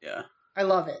 Yeah. I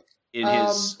love it. In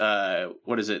his,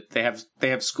 what is it? They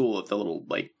have school at the little,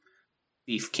 like,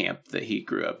 thief camp that he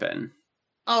grew up in.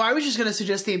 Oh, I was just going to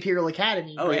suggest the Imperial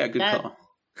Academy. Oh, yeah, good call.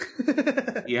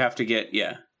 You have to get,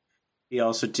 He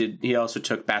also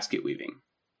took basket weaving.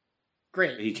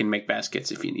 Great. He can make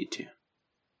baskets if you need to.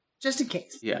 Just in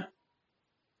case. Yeah.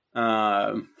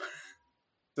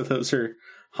 So those are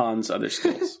Han's other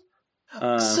skills.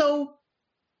 So,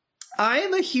 I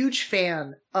am a huge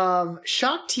fan of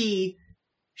Shaak-Ti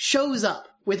shows up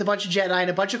with a bunch of Jedi and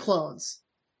a bunch of clones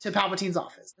to Palpatine's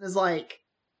office. And is like,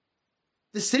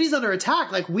 the city's under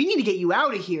attack. Like, we need to get you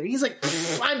out of here. And he's like,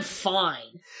 I'm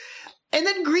fine. And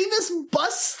then Grievous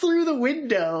busts through the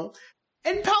window,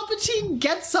 and Palpatine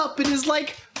gets up and is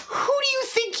like, who do you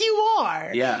think you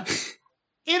are? Yeah.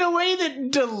 In a way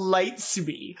that delights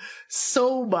me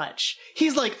so much.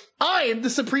 He's like, I am the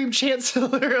Supreme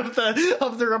Chancellor of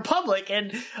the Republic,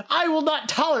 and I will not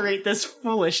tolerate this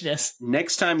foolishness.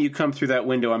 Next time you come through that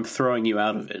window, I'm throwing you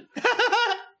out of it.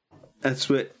 That's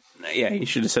what... Yeah, you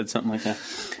should have said something like that.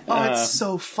 Oh, it's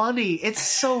so funny. It's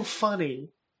so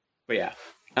funny. But yeah.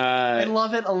 I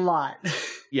love it a lot.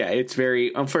 Yeah, it's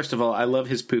very... first of all, I love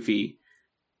his poofy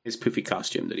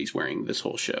costume that he's wearing this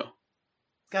whole show.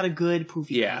 Got a good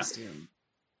poofy costume.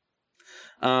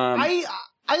 I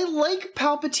like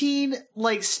Palpatine,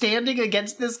 like, standing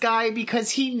against this guy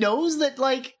because he knows that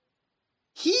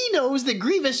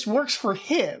Grievous works for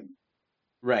him.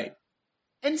 Right.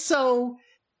 And so,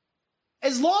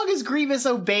 as long as Grievous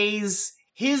obeys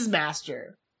his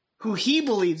master, who he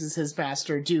believes is his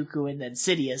master, Dooku, and then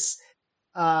Sidious,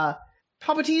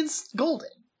 Palpatine's golden.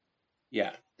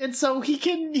 Yeah. And so he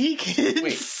can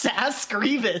sass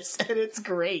Grievous, and it's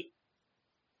great.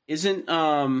 Is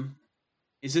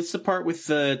this the part with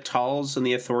the Talls and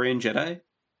the Ithorian Jedi?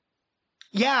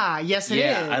 Yeah, yes it is.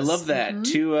 Yeah, I love that. Mm-hmm.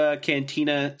 Two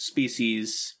Cantina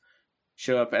species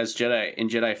show up as Jedi in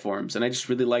Jedi forms, and I just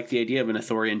really like the idea of an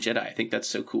Ithorian Jedi. I think that's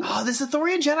so cool. Oh, this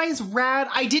Ithorian Jedi is rad.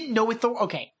 I didn't know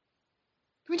Okay.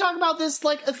 Can we talk about this,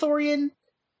 like, Ithorian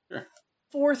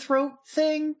four-throat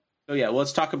thing? Oh yeah, well,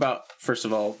 let's talk about, first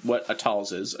of all, what a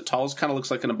Talz is. A Talz kind of looks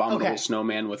like an abominable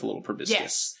snowman with a little proboscis.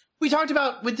 Yes. We talked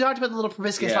about the little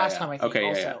proboscis last time, I think,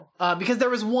 also. Because there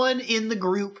was one in the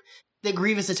group that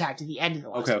Grievous attacked at the end of the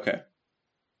last one. Okay.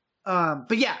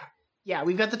 But yeah,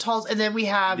 we've got the Talz, and then we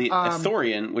have... The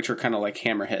Ithorian, which are kind of like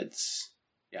hammerheads.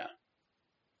 Yeah.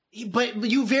 But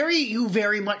you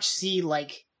very much see,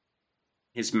 like...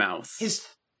 his mouth.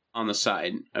 On the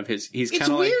side of his... He's kind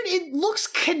of like... It's weird, it looks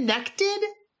connected...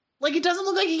 Like, it doesn't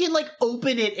look like he can, like,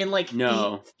 open it and, like,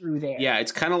 eat through there. Yeah,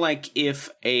 it's kind of like if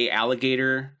a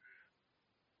alligator,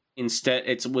 instead,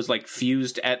 it was, like,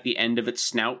 fused at the end of its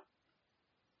snout.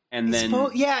 and then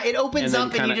it opens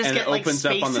up and you just get like opens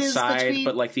up on the side, between...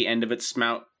 but like the end of its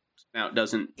snout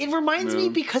doesn't. It reminds me,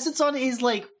 because it's on his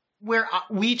like where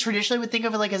we traditionally would think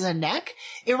of it like as a neck.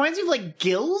 It reminds me of like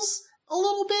gills a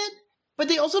little bit, but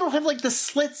they also don't have like the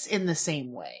slits in the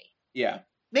same way. Yeah.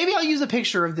 Maybe I'll use a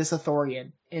picture of this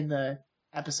Ithorian in the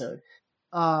episode,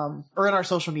 or in our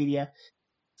social media,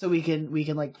 so we can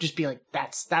like just be like,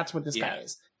 that's what this guy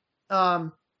is.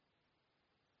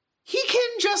 He can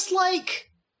just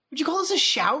like, would you call this a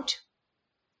shout?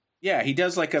 Yeah, he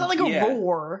does like it's not like a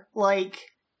roar, like.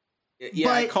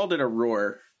 Yeah, I called it a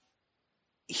roar.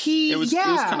 It was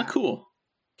kind of cool.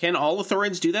 Can all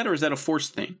Ithorians do that, or is that a Force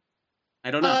thing? I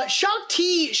don't know. Shaak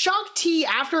Ti,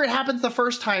 after it happens the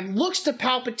first time, looks to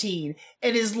Palpatine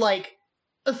and is like,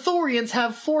 Ithorians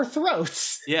have 4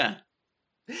 throats. Yeah.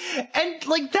 And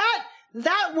like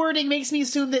that wording makes me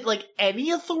assume that like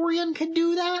any Ithorian can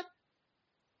do that.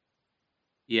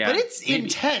 Yeah. But it's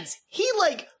intense. He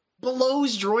like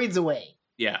blows droids away.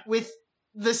 Yeah. With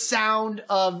the sound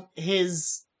of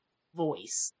his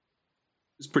voice.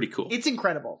 It's pretty cool. It's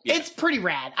incredible. Yeah. It's pretty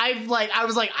rad. I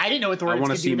was like, I didn't know Ithorians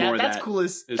could do that. That's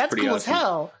cool as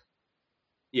hell.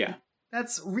 Yeah. I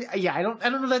don't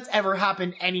know if that's ever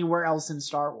happened anywhere else in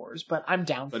Star Wars, but I'm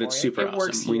down for it. But it's super awesome.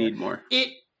 Works we need more.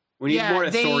 We need more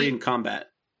Ithorian combat.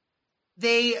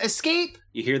 They escape.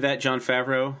 You hear that, Jon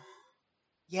Favreau?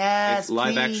 Yes,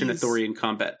 live action Ithorian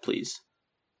combat, please.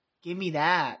 Give me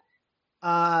that.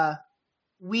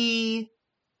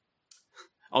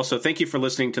 Also, thank you for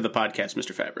listening to the podcast,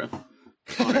 Mr. Favreau.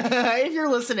 If you're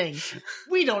listening,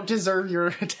 we don't deserve your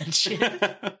attention.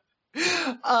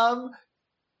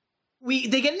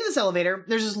 They get into this elevator.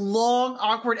 There's this long,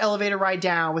 awkward elevator ride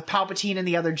down with Palpatine and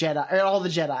the other Jedi, or all the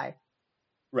Jedi.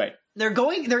 Right. They're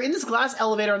in this glass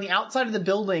elevator on the outside of the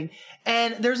building,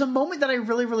 and there's a moment that I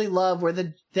really, really love where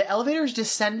the elevator is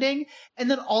descending, and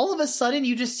then all of a sudden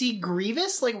you just see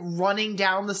Grievous like running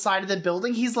down the side of the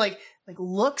building. He's like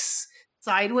looks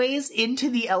sideways into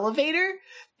the elevator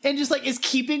and just like is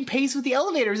keeping pace with the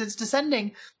elevator as it's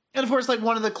descending. And of course, like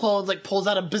one of the clones like pulls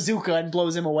out a bazooka and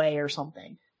blows him away or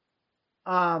something.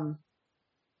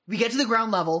 We get to the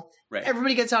ground level. Right.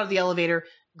 Everybody gets out of the elevator.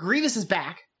 Grievous is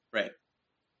back. Right.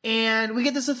 And we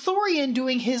get this Ithorian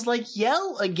doing his like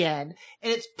yell again,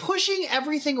 and it's pushing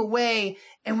everything away.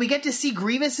 And we get to see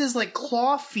Grievous's like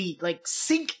claw feet like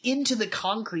sink into the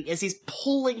concrete as he's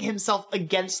pulling himself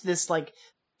against this like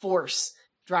force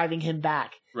driving him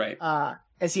back. Right.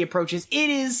 As he approaches. It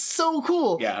is so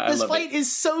cool. Yeah, this fight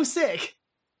is so sick.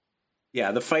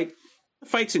 Yeah, the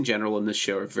fights in general in this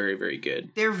show are very, very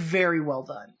good. They're very well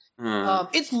done.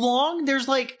 It's long. There's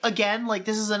like, again, like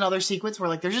this is another sequence where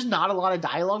like there's just not a lot of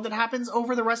dialogue that happens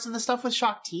over the rest of the stuff with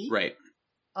Shaak Ti. Right.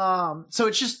 So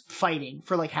it's just fighting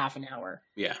for like half an hour.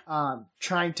 Yeah.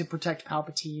 Trying to protect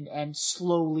Palpatine and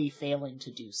slowly failing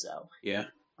to do so. Yeah.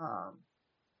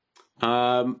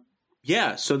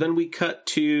 Yeah, so then we cut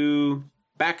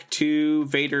back to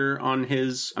Vader on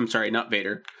his... I'm sorry, not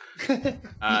Vader. He's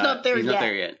not there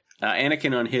yet.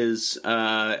 Anakin on his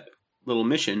little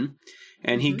mission.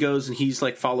 And he goes and he's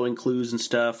like following clues and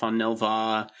stuff on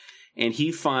Nelva. And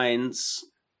he finds...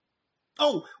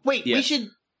 Oh, wait, we should...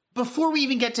 Before we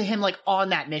even get to him like on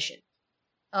that mission,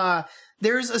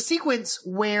 there's a sequence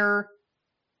where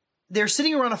they're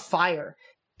sitting around a fire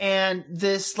and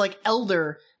this like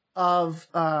elder of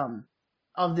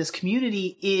this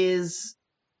community is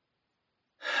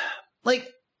like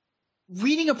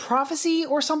reading a prophecy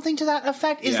or something to that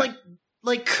effect, is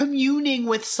like communing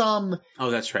with some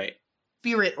that's right,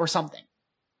 spirit or something,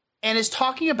 and is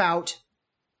talking about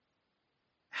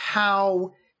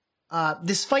how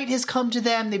this fight has come to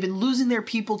them. They've been losing their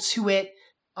people to it.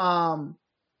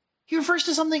 He refers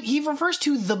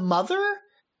to the mother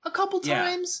a couple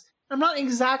times. I'm not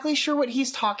exactly sure what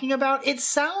he's talking about. It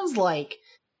sounds like,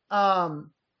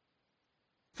 from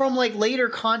like later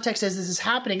context as this is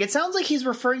happening, it sounds like he's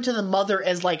referring to the mother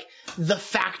as like the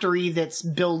factory that's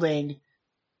building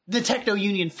the Techno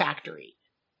Union factory.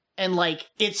 And like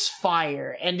it's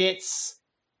fire and it's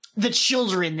the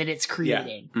children that it's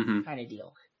creating kind of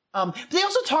deal. But they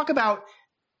also talk about,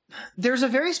 there's a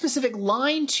very specific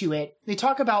line to it. They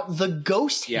talk about the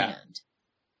ghost hand.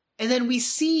 And then we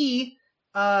see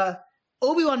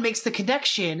Obi-Wan makes the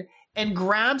connection and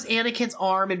grabs Anakin's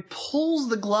arm and pulls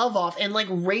the glove off and like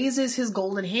raises his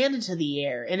golden hand into the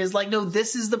air and is like, no,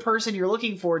 this is the person you're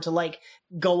looking for to like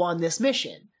go on this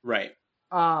mission. Right.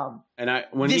 And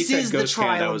when he said ghost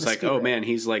hand, I was like, oh man,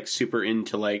 he's like super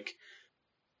into like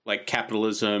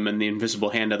capitalism and the invisible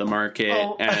hand of the market.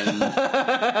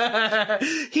 And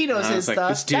he knows his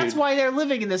stuff. That's why they're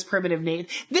living in this primitive nation.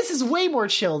 This is way more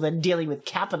chill than dealing with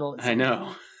capitalism. I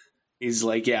know. He's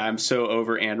like, yeah, I'm so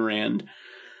over Ayn Rand.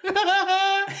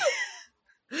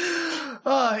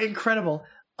 Oh, incredible.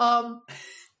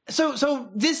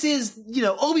 So this is,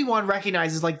 Obi-Wan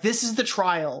recognizes, like, this is the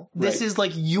trial. This is,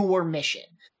 like, your mission.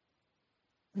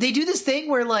 They do this thing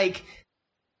where, like,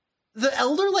 the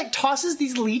Elder, like, tosses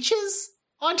these leeches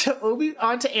onto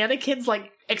Anakin's,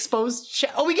 like, exposed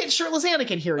we get shirtless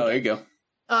Anakin here again. Oh, there you go.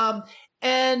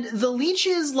 And the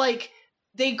leeches, like,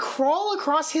 they crawl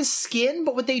across his skin,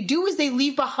 but what they do is they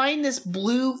leave behind this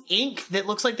blue ink that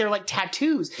looks like they're, like,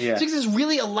 tattoos. Yeah. So it's this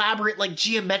really elaborate, like,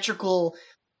 geometrical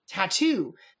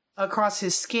tattoo across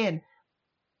his skin.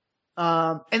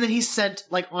 And then he's sent,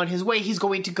 like, on his way. He's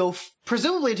going to go,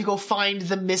 presumably to go find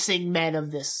the missing men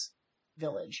of this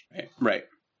village. Right.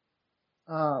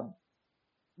 Before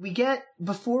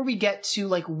we get to,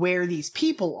 like, where these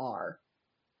people are,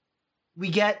 we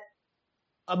get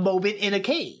a moment in a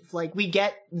cave. Like, we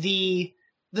get the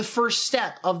first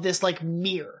step of this, like,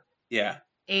 mirror. Yeah.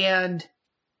 And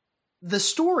the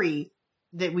story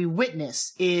that we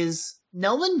witness is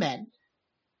Nelvin men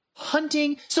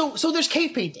hunting. So there's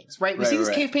cave paintings, right? We see these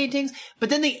cave paintings, but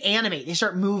then they animate. They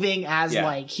start moving as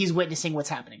like he's witnessing what's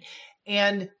happening.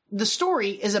 And the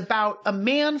story is about a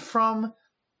man from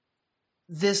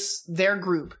their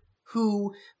group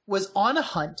who was on a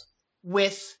hunt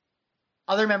with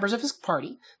other members of his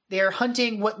party. They're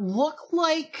hunting what look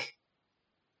like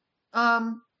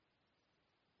banthas,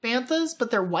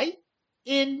 but they're white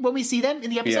when we see them in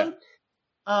the episode.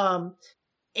 Yeah.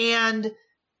 And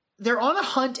they're on a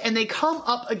hunt and they come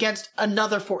up against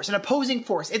another force, an opposing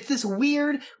force. It's this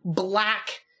weird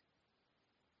black,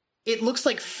 it looks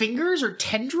like fingers or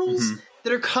tendrils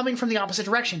that are coming from the opposite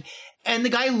direction. And the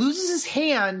guy loses his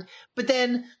hand, but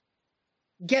then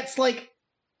gets like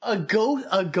a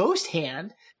ghost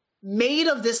hand made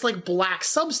of this like black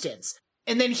substance.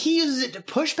 And then he uses it to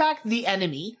push back the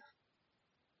enemy,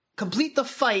 complete the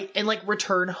fight, and like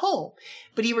return home.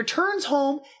 But he returns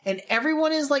home and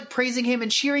everyone is like praising him and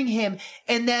cheering him.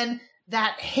 And then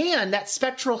that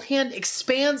spectral hand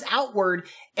expands outward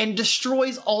and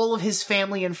destroys all of his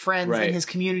family and friends and his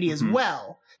community as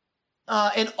well.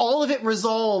 And all of it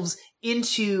resolves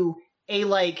into a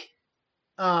like,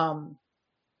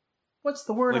 what's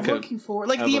the word I'm looking for?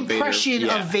 Like the impression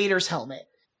of Vader's helmet.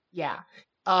 Yeah.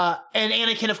 And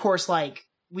Anakin, of course, like,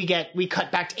 we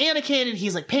cut back to Anakin and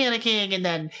he's like panicking and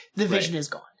then the vision is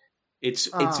gone. It's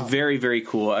very, very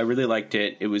cool. I really liked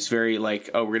it. It was very like,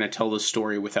 we're going to tell the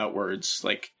story without words,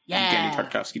 like Gendy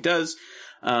Tartakovsky does.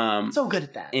 So good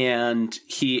at that. And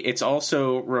it's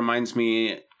also reminds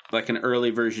me like an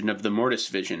early version of the Mortis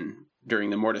vision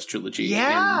during the Mortis trilogy.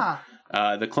 Yeah.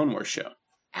 In, the Clone Wars show.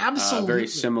 Absolutely. Very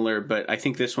similar, but I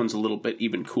think this one's a little bit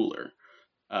even cooler.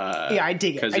 Yeah, I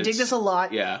dig it. I dig this a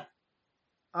lot. Yeah.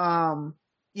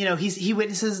 He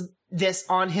witnesses this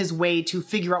on his way to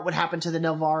figure out what happened to the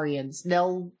Nelvarians.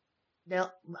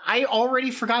 I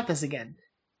already forgot this again.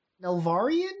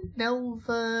 Nelvarian?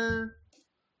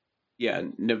 Yeah,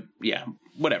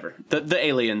 whatever. The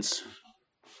aliens.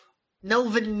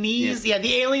 Nelvanese? Yeah,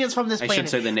 the aliens from this planet. I should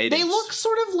say the natives. They look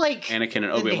sort of like Anakin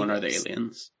and Obi-Wan are the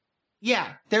aliens.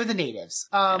 Yeah, they're the natives.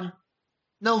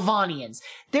 Nelvanians.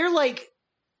 They're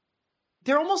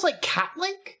almost like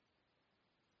cat-like.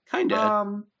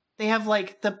 Kinda. They have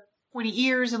like the pointy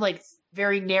ears and like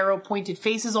very narrow pointed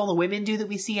faces. All the women do that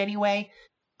we see anyway.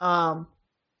 They have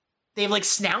like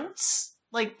snouts.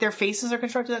 Like their faces are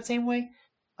constructed that same way.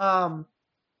 But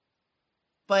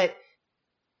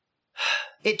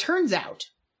it turns out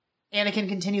Anakin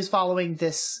continues following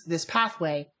this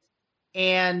pathway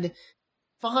and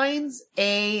finds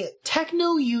a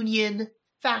Techno-Union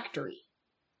factory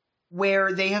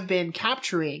where they have been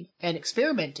capturing and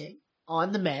experimenting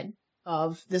on the men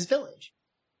of this village.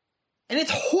 And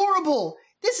it's horrible.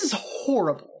 This is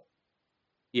horrible.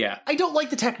 Yeah. I don't like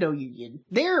the Techno-Union.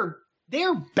 They're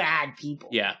bad people.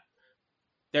 Yeah.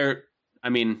 I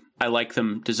like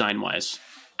them design-wise.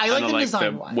 I like them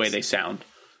design-wise. The way they sound.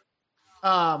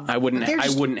 I wouldn't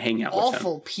hang out with them.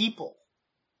 Awful people.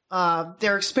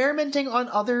 They're experimenting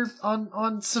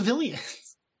on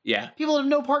civilians. Yeah. People have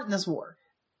no part in this war.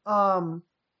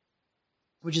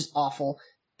 Which is awful.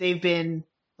 They've been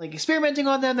like experimenting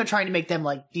on them. They're trying to make them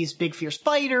like these big fierce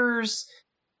fighters.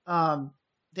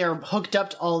 They're hooked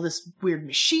up to all this weird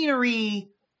machinery.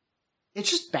 It's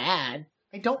just bad.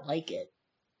 I don't like it.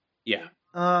 Yeah.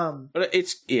 But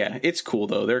it's cool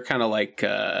though. They're kind of like,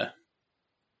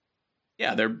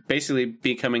 they're basically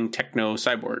becoming techno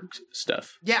cyborg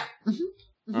stuff. Yeah.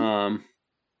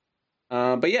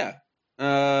 But yeah.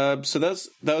 So that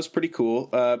was pretty cool.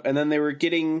 And then they were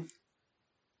getting,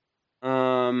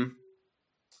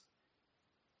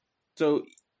 so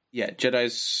Yeah,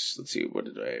 Jedi's... Let's see, where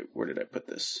did I put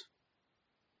this?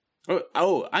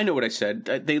 Oh, I know what I said.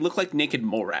 They look like naked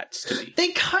mole rats to me. They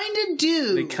kind of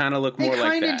do. They kind of look more like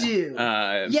that. They kind of do.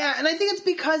 Yeah, and I think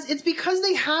it's because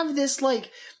they have this,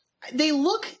 like... They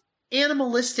look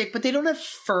animalistic, but they don't have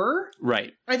fur.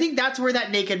 Right. I think that's where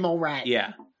that naked mole rat...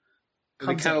 Yeah.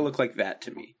 They kind of look like that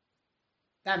to me.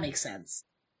 That makes sense.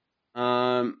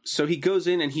 So he goes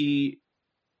in and he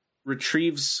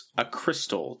retrieves a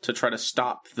crystal to try to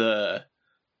stop the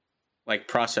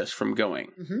process from going.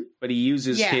 Mm-hmm. But he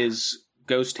uses his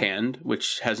ghost hand,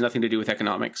 which has nothing to do with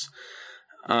economics.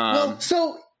 Well,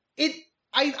 so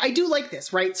I do like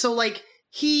this, right? So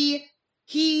he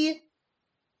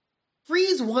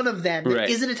frees one of them that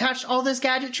isn't attached to all this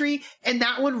gadgetry, and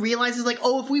that one realizes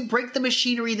if we break the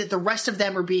machinery that the rest of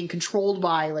them are being controlled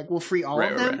by, we'll free all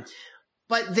of them. Right.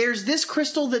 But there's this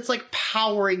crystal that's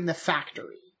powering the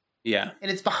factory. Yeah.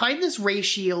 And it's behind this ray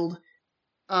shield.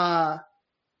 And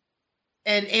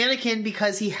Anakin,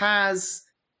 because he has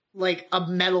a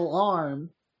metal arm,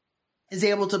 is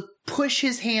able to push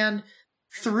his hand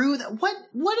through the, what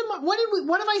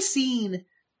have I seen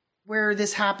where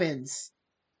this happens?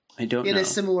 I don't know. In a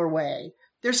similar way.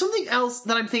 There's something else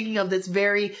that I'm thinking of that's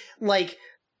very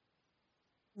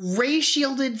ray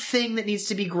shielded thing that needs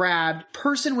to be grabbed.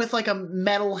 Person with a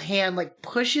metal hand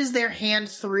pushes their hand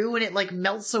through and it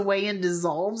melts away and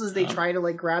dissolves as they try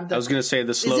to grab the... I was going to say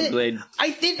the slow blade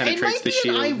penetrates the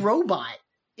shield. It might be an iRobot.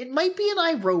 It might be an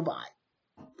iRobot.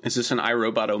 Is this an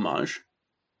iRobot homage?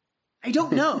 I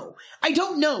don't know.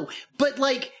 But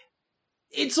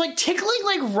it's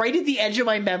tickling right at the edge of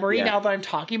my memory now that I'm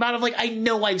talking about it. I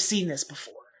know I've seen this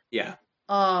before. Yeah.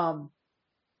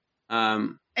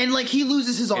 And he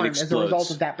loses his arm as a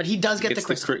result of that, but he does get the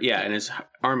crystal. And his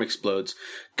arm explodes.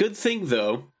 Good thing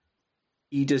though,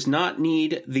 he does not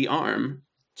need the arm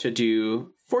to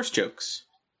do force chokes.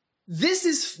 This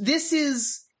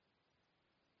is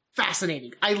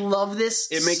fascinating. I love this.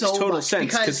 It makes total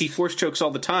sense because he force chokes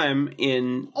all the time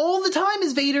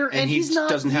as Vader, and he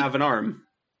doesn't have an arm.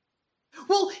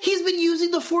 Well, he's been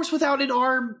using the Force without an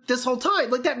arm this whole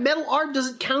time. That metal arm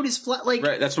doesn't count as flat.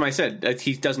 Right, that's what I said.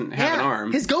 He doesn't have an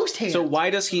arm. His ghost hand. So why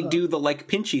does he do the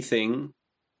pinchy thing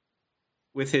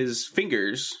with his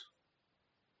fingers?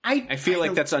 I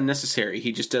feel that's unnecessary.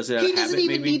 He just does it out of habit, He doesn't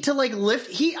even need to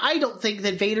lift. I don't think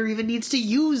that Vader even needs to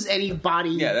use any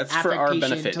body. Yeah, that's for our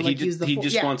benefit. He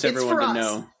just wants everyone to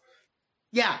know.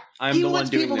 Yeah, he wants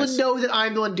people to know that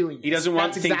I'm the one doing this. He doesn't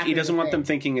want them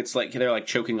thinking it's they're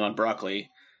choking on broccoli.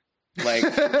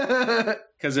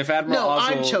 Because if Admiral Ozzel...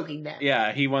 I'm choking that.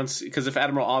 Yeah, he wants... Because if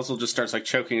Admiral Ozzel just starts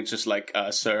choking, it's just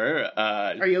sir,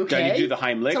 are you okay? Do you do the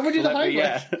Heimlich? Someone do the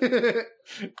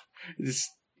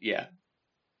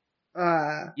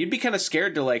Heimlich. You'd be kind of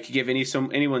scared to give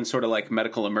anyone sort of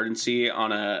medical emergency on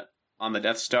the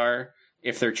Death Star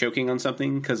if they're choking on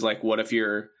something. Because what if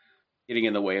you're getting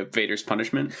in the way of Vader's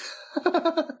punishment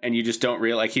and you just don't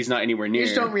realize he's not anywhere near. You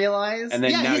just don't realize. And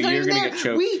then now you're going to get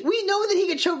choked. We know that he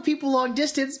can choke people long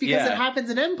distance because it happens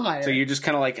in Empire. So you're just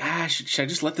kind of should I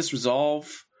just let this resolve?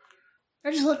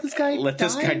 I just let this guy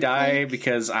die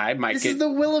because I might This is the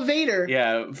will of Vader.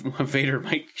 Yeah, Vader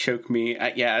might choke me.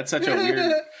 It's such a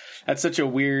weird... That's such a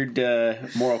weird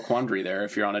moral quandary there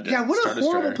if you're on a Star Destroyer. Yeah, what a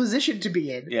horrible position to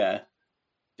be in. Yeah.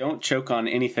 Don't choke on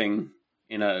anything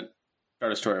in a Star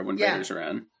Destroyer when Vader's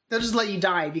around. They'll just let you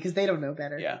die because they don't know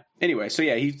better. Yeah. Anyway, so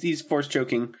he's force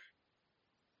choking.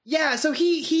 Yeah, so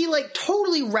he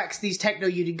totally wrecks these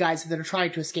techno-unit guys that are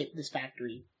trying to escape this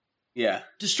factory. Yeah.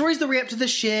 Destroys the ramp to the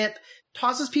ship,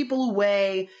 tosses people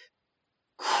away,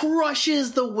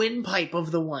 crushes the windpipe of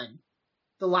the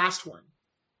last one.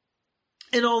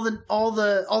 And all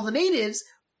the natives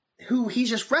who he's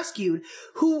just rescued,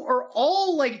 who are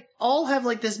all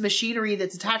have this machinery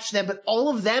that's attached to them, but all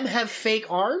of them have fake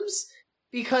arms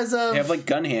because of they have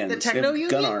gun hands. The techno-union?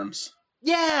 They have gun arms.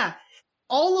 Yeah.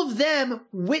 All of them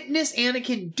witness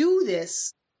Anakin do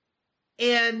this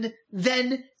and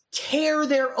then tear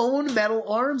their own metal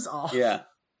arms off. Yeah.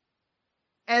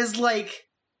 As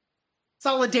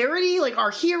solidarity,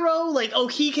 our hero,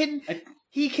 he can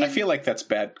I feel like that's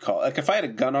bad call. If I had a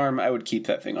gun arm, I would keep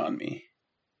that thing on me.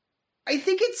 I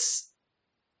think it's...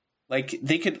 they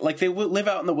could... they live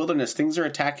out in the wilderness. Things are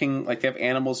attacking... they have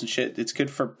animals and shit. It's good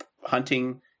for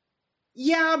hunting.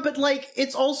 Yeah, but,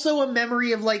 it's also a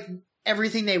memory of,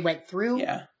 everything they went through.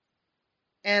 Yeah.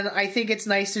 And I think it's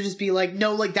nice to just be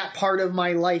no, that part of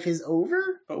my life is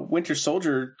over. But Winter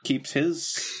Soldier keeps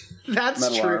his That's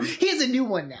metal true. arm. He has a new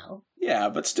one now. Yeah,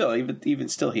 but still, even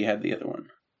still, he had the other one.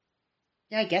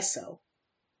 Yeah, I guess so.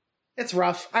 It's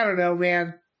rough. I don't know,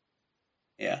 man.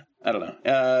 Yeah, I don't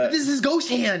know. This is Ghost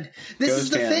Hand. This is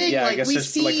the thing. Yeah, like, I guess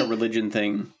it's like a religion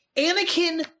thing.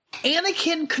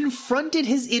 Anakin confronted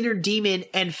his inner demon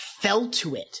and fell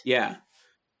to it. Yeah.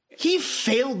 He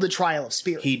failed the trial of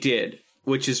spirit. He did,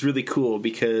 which is really cool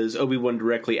because Obi-Wan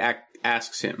directly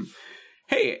asks him,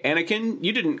 "Hey, Anakin,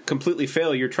 you didn't completely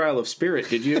fail your trial of spirit,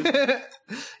 did you?"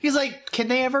 He's like, can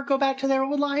they ever go back to their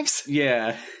old lives?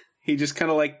 Yeah. He just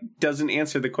kind of like doesn't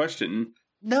answer the question.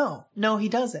 No, he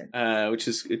doesn't. Which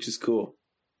is cool.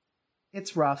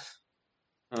 It's rough.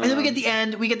 And then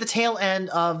we get the tail end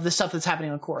of the stuff that's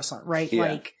happening on Coruscant, right?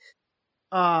 Yeah.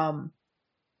 Like,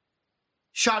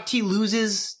 Shakti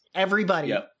loses everybody.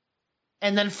 Yep.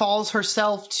 And then falls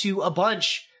herself to a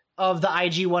bunch of the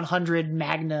IG-100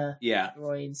 Magna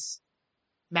droids.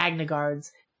 Magna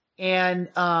Guards. And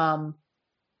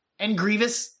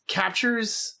Grievous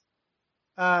captures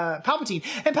Palpatine.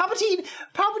 And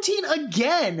Palpatine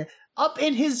again, up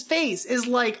in his face, is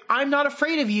like, I'm not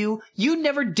afraid of you. You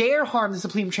never dare harm the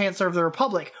Supreme Chancellor of the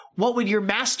Republic. What would your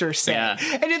master say? Yeah.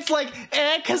 And it's like,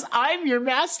 'cause I'm your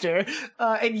master,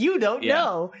 and you don't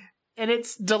know. And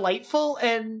it's delightful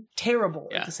and terrible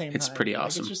at the same time. It's pretty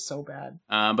awesome. It's just so bad.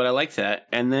 But I like that.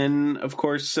 And then, of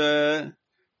course,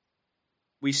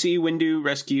 we see Windu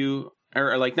rescue,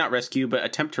 or like not rescue, but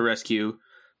attempt to rescue,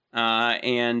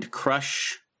 and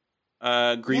crush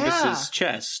Grievous's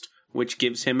chest, which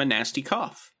gives him a nasty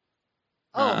cough.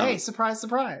 Oh, hey, surprise,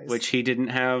 surprise. Which he didn't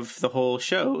have the whole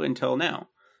show until now.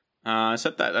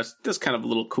 So that's kind of a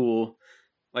little cool.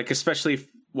 Like, especially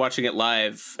watching it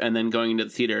live and then going into the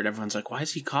theater and everyone's like, why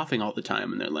is he coughing all the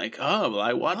time? And they're like, oh, well,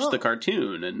 I watched the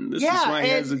cartoon and this is why he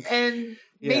has and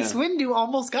Mace Windu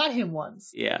almost got him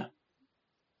once. Yeah.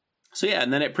 So yeah,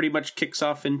 and then it pretty much kicks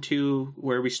off into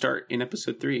where we start in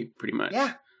episode 3, pretty much.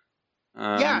 Yeah.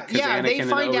 Because Anakin they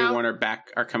find and Obi-Wan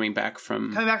are coming back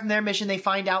from their mission. They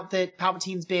find out that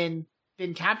Palpatine's been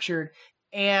captured,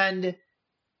 and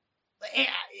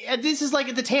this is like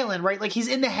at the tail end, right? Like, he's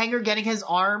in the hangar getting his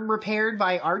arm repaired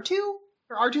by R2,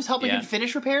 or R2's helping him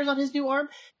finish repairs on his new arm,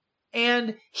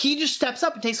 and he just steps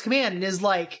up and takes command and is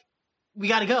like, "We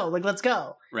gotta go! Like, let's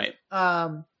go!" Right.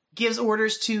 Gives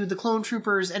orders to the clone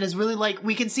troopers and is really like,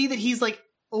 we can see that he's like,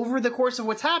 over the course of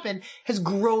what's happened, has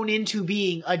grown into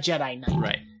being a Jedi Knight.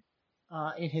 Right.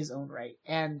 In his own right.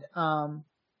 And,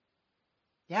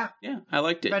 Yeah, I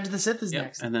liked it. Revenge of the Sith is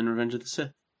next. And then Revenge of the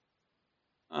Sith.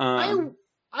 I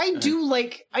do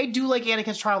like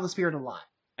Anakin's Trial of the Spirit a lot.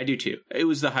 I do too. It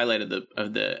was the highlight of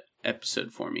the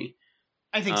episode for me.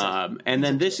 I think so. And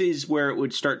then this is where it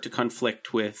would start to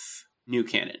conflict with new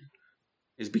canon.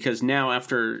 Is because now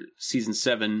after season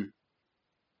 7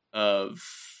 of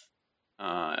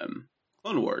Clone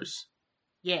Wars,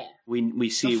 we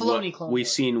see we've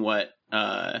seen what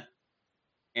Anakin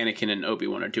and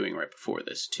Obi-Wan are doing right before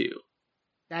this too.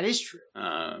 That is true.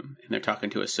 And they're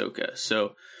talking to Ahsoka.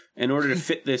 So in order to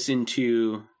fit this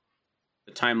into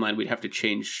the timeline, we'd have to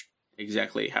change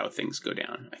exactly how things go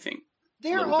down, I think.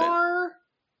 There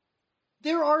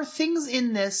are things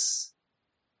in this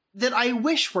that I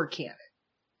wish were canon.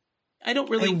 I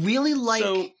really like.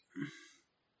 So,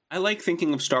 I like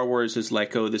thinking of Star Wars as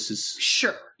like, oh, this is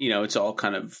it's all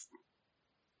kind of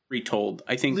retold.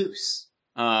 I think loose.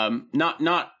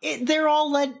 They're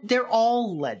all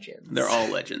legends. They're all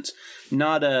legends.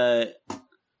 Not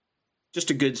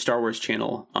just a good Star Wars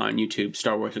channel on YouTube,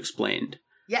 Star Wars Explained.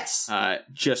 Yes.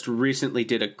 Just recently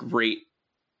did a great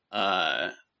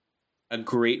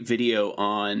video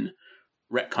on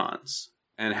retcons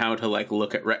and how to like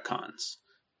look at retcons.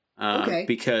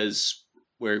 Because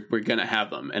we're gonna have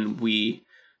them, and we're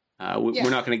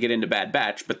not gonna get into Bad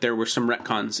Batch, but there were some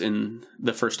retcons in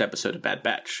the first episode of Bad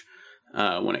Batch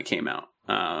when it came out.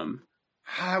 I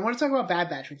want to talk about Bad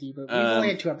Batch with you, but we've only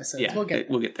had 2 episodes. Yeah, we'll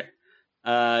get there.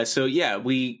 So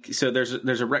there's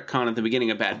a retcon at the beginning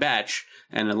of Bad Batch,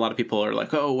 and a lot of people are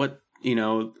like, oh, what,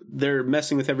 they're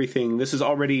messing with everything. This is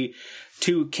already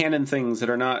 2 canon things that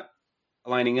are not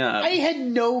lining up. I had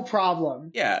no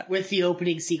problem with the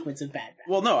opening sequence of Bad Batch.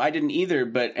 Well, no, I didn't either,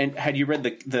 and had you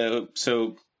read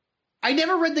so I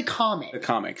never read the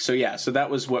comic. So that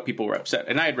was what people were upset.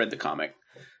 And I had read the comic.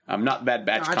 Not Bad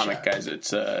Batch comic, guys. It's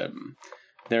the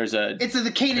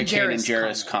Kanan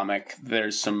Jarrus comic.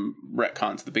 There's some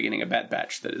retcons at the beginning of Bad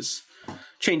Batch that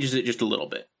changes it just a little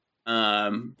bit.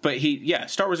 But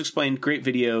Star Wars Explained, great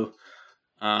video.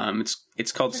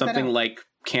 It's called something like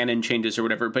Canon Changes or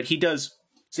whatever, but he does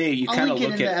say you kind of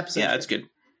look at that's good.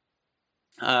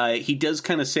 He does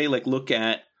kind of say like look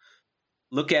at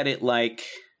it like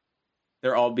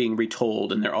they're all being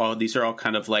retold, and these are all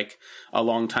kind of like a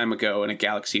long time ago in a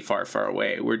galaxy far, far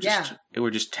away. We're just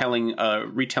retelling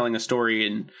a story,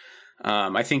 and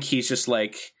I think he's just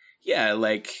like, yeah,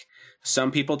 like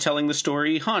some people telling the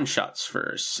story, Han shots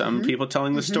first. Some people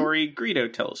telling the story,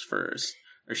 Greedo tells first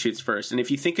or shoots first. And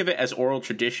if you think of it as oral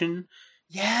tradition,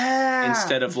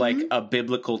 instead of like a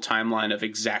biblical timeline of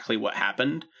exactly what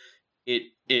happened,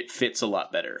 it fits a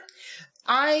lot better.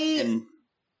 And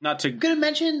not to going to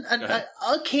mention a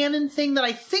canon thing that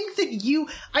I think that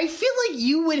I feel like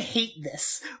you would hate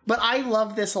this, but I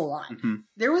love this a lot.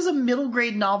 There was a middle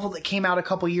grade novel that came out a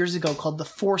couple years ago called The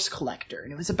Force Collector,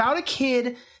 and it was about a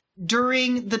kid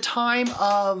during the time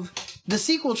of the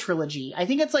sequel trilogy. I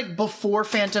think it's like before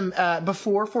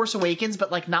Force Awakens,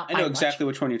 but like not. I know exactly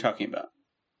which one you're talking about.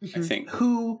 I think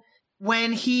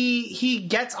when he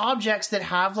gets objects that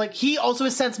have like, he also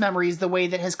has sense memories the way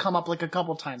that has come up like a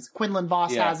couple times. Quinlan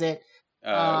Voss has it.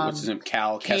 What's his name?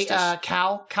 Cal Kestis.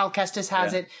 Cal Kestis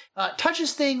has it.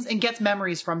 Touches things and gets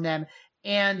memories from them.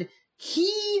 And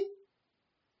he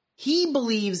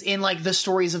believes in like the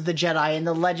stories of the Jedi and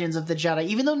the legends of the Jedi,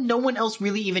 even though no one else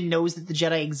really even knows that the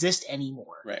Jedi exist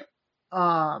anymore. Right.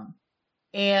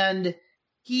 And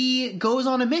he goes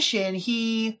on a mission.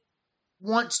 He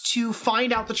wants to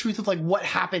find out the truth of like what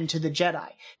happened to the Jedi.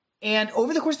 And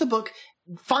over the course of the book,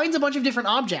 finds a bunch of different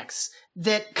objects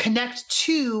that connect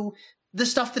to the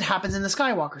stuff that happens in the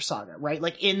Skywalker saga, right?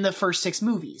 Like in the first 6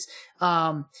 movies.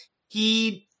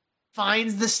 He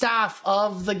finds the staff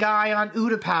of the guy on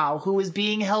Utapau who is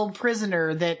being held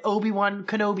prisoner that Obi-Wan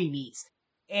Kenobi meets.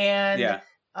 And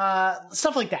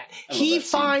stuff like that. He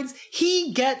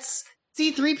gets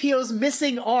C-3PO's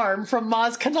missing arm from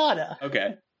Maz Kanata.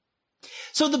 Okay.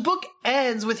 So the book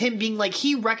ends with him being like,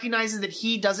 he recognizes that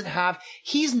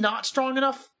he's not strong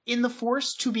enough in the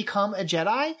Force to become a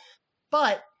Jedi,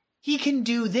 but he can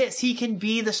do this. He can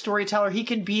be the storyteller. He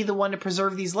can be the one to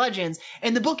preserve these legends.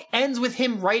 And the book ends with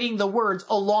him writing the words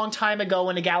a long time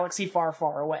ago in a galaxy far,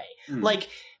 far away. Like,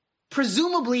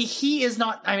 presumably he is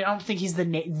not, I mean, I don't think he's the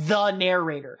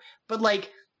narrator, but like,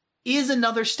 is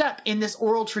another step in this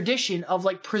oral tradition of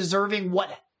like preserving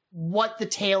what the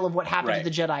tale of what happened to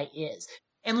the Jedi is.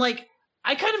 And like,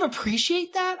 I kind of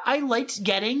appreciate that. I liked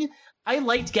getting the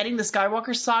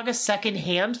Skywalker saga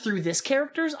secondhand through this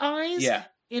character's eyes. Yeah.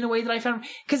 In a way that I found,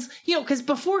 because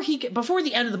before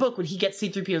the end of the book, when he gets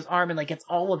C-3PO's arm and like gets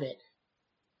all of it,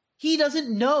 he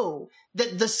doesn't know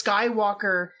that the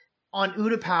Skywalker on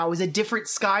Utapau is a different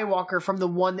Skywalker from the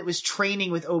one that was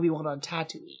training with Obi-Wan on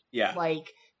Tatooine. Yeah.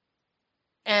 Like,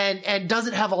 and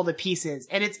doesn't have all the pieces.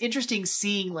 And it's interesting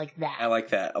seeing like that. I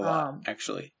like that a lot,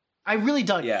 actually. I really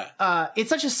dug it. It's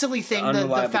such a silly thing.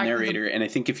 Unreliable the fact narrator. And I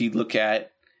think if you look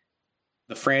at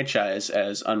the franchise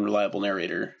as unreliable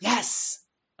narrator. Yes.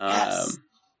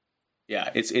 Yeah,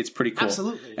 it's pretty cool.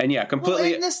 Absolutely. And yeah,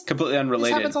 completely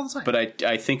unrelated. This happens all the time. But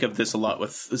I think of this a lot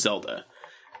with Zelda.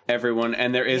 Everyone,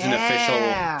 and there is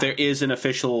an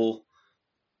official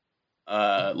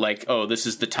like, oh, this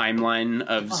is the timeline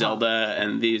of Zelda,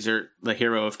 and these are the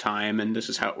hero of time, and this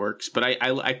is how it works. But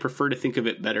I prefer to think of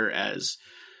it better as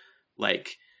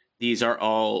like, these are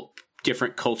all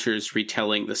different cultures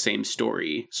retelling the same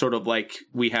story, sort of like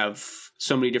we have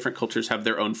so many different cultures have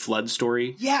their own flood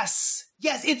story. Yes,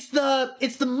 it's the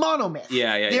monomyth.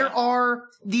 There are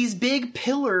these big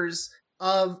pillars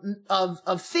of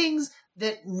things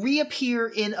that reappear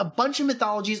in a bunch of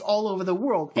mythologies all over the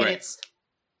world, and it's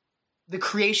the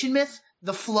creation myth,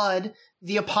 the flood,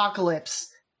 the apocalypse,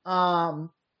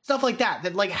 stuff like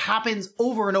that like happens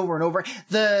over and over and over.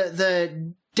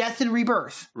 The death and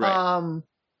rebirth,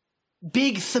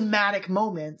 big thematic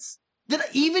moments that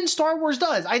even Star Wars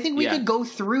does. I think we could go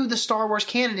through the Star Wars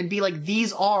canon and be like,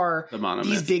 these are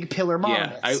these big pillar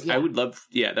monomyths. I would love,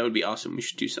 that would be awesome. We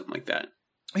should do something like that.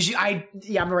 I'm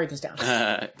gonna write this down.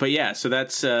 But yeah, so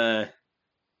that's I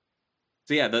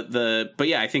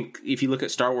think if you look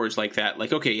at Star Wars like that,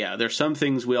 like, okay, yeah, there's some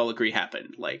things we all agree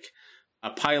happened, like a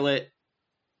pilot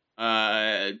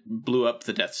blew up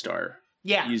the Death Star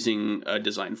using a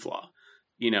design flaw,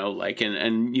 like,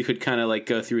 and you could kind of like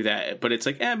go through that, but it's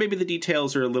like, maybe the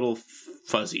details are a little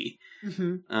fuzzy.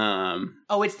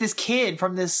 It's this kid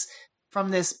from this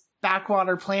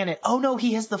backwater planet. Oh no,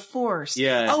 he has the Force.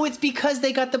 Oh, it's because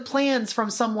they got the plans from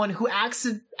someone who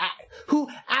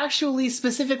actually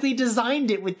specifically designed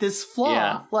it with this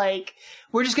flaw. Like,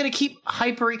 we're just gonna keep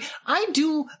hypering. I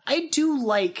do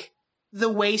like the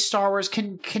way Star Wars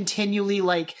can continually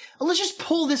like, let's just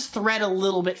pull this thread a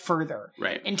little bit further,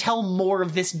 and tell more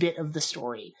of this bit of the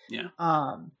story.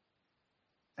 I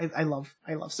love.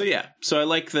 So yeah, so I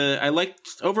liked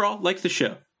the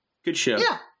show. Good show.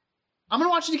 Yeah. I'm going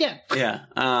to watch it again. Yeah.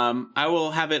 I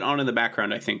will have it on in the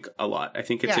background, I think, a lot. I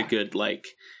think it's a good, like,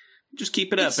 just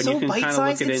keep it up. It's and so you can kind of look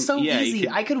at it. It's so easy.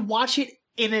 I could watch it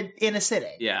in a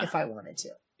sitting. Yeah. If I wanted to.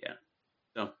 Yeah.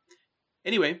 So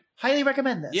anyway, highly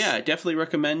recommend this. Yeah, definitely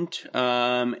recommend.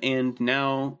 And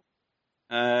now,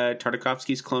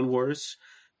 Tartakovsky's Clone Wars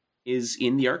is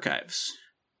in the archives.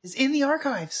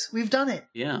 We've done it.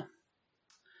 Yeah.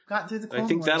 Got through the Clone Wars. I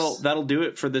think that'll do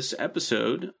it for this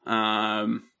episode.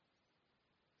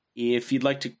 If you'd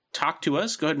like to talk to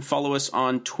us, go ahead and follow us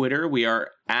on Twitter. We are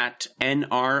at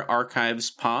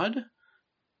NRArchivesPod.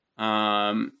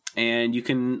 And you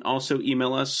can also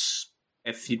email us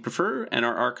if you'd prefer,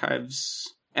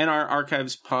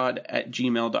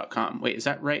 nrarchivespod@gmail.com. Wait, is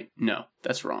that right? No,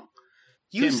 that's wrong.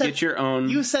 Get your own.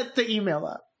 You set the email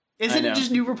up. Isn't it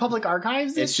just New Republic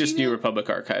Archives? It's just New Republic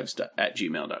Archives at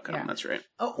gmail.com. Yeah. That's right.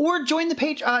 Or join the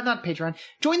not Patreon.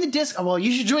 Join the Discord. Well,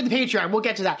 you should join the Patreon. We'll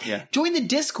get to that. Yeah. Join the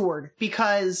Discord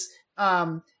because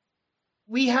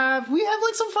we have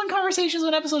like some fun conversations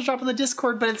when episodes drop on the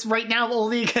Discord, but it's right now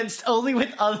only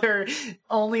with other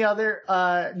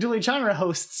dueling genre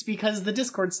hosts because the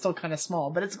Discord's still kind of small,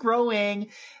 but it's growing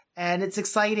and it's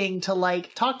exciting to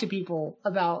like talk to people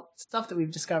about stuff that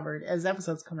we've discovered as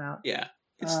episodes come out. Yeah.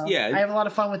 I have a lot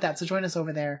of fun with that, so join us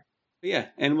over there. Yeah,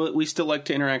 and we still like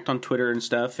to interact on Twitter and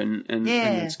stuff, and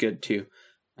it's good too.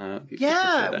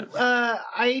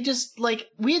 I just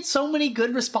we had so many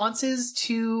good responses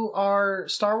to our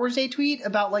Star Wars Day tweet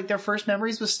about like their first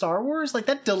memories with Star Wars. Like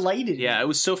that delighted me. Yeah, it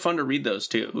was so fun to read those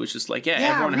too. It was just like,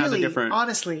 everyone has a different.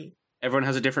 Honestly, everyone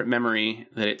has a different memory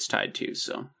that it's tied to.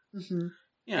 So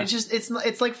yeah,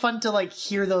 it's like fun to like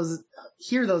hear those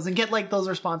and get like those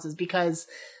responses because.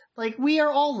 Like, we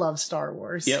all love Star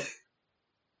Wars. Yep.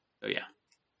 Oh, yeah.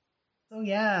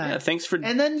 Yeah, thanks for...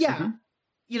 And then,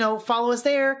 follow us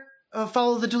there.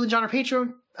 Follow the Dueling Genre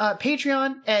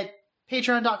Patreon at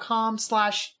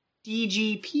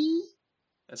patreon.com/DGP.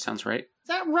 That sounds right. Is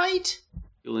that right?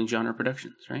 Dueling Genre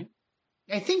Productions, right?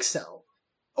 I think so.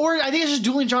 Or I think it's just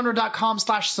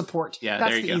duelinggenre.com/support. Yeah, that's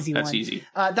there you the go. easy That's one. easy.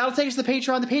 That'll take us to the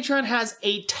Patreon. The Patreon has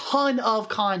a ton of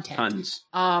content. Tons.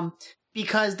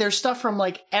 Because there's stuff from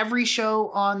like every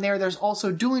show on there. There's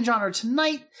also Dueling Genre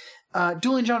Tonight,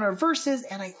 Dueling Genre Versus,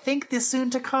 and I think this soon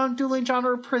to come Dueling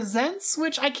Genre Presents,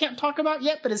 which I can't talk about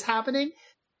yet, but is happening.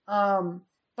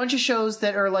 Bunch of shows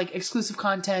that are like exclusive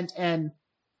content and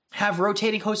have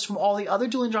rotating hosts from all the other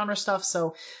Dueling Genre stuff.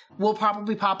 So we'll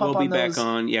probably pop up on those. We'll be back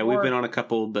on. Yeah, we've been on a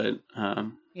couple, but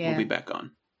we'll be back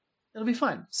on. It'll be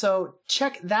fun. So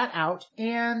check that out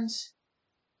and...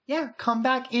 yeah, come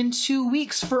back in 2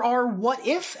 weeks for our What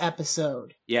If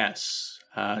episode. Yes.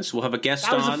 So we'll have a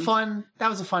guest on. That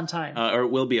was a fun time. Or it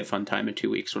will be a fun time in 2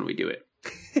 weeks when we do it.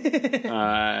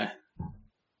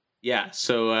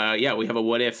 So we have a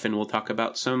What If, and we'll talk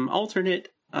about some alternate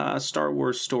Star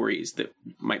Wars stories that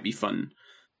might be fun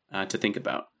to think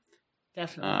about.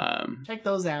 Definitely. Check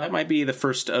those out. That might be the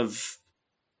first of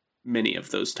many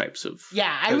of those types of...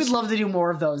 yeah, I would love to do more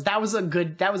of those. That was a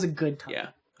good time.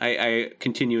 Yeah. I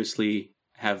continuously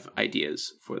have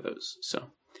ideas for those. So,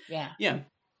 yeah.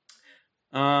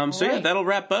 That'll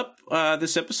wrap up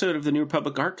this episode of the New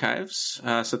Republic Archives.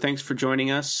 So thanks for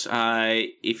joining us.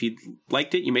 If you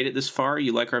liked it, you made it this far,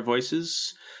 you like our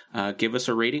voices, give us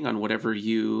a rating on whatever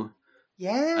you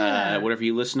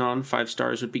listen on. 5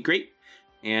 stars would be great.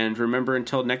 And remember,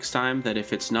 until next time, that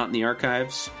if it's not in the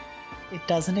archives, it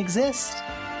doesn't exist.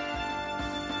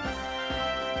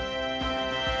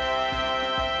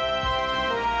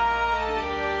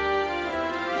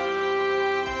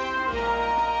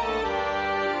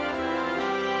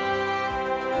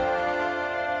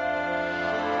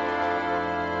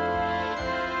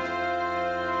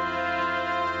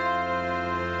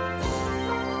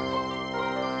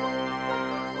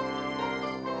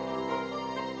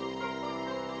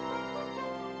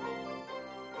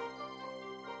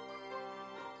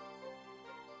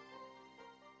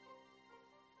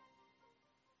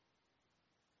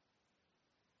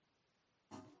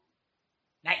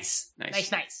 Nice.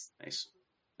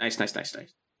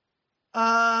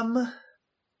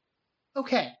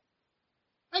 Okay.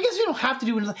 I guess we don't have to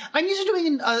do anything. I'm used to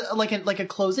doing a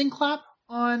closing clap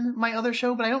on my other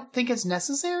show, but I don't think it's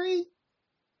necessary.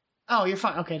 Oh, you're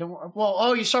fine. Okay, don't worry.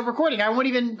 Well, you start recording. I won't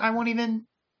even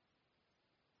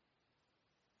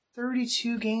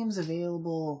 32 games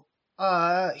available.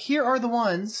 Here are the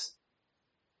ones.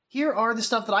 Here are the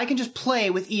stuff that I can just play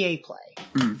with EA Play.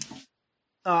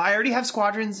 I already have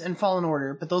Squadrons and Fallen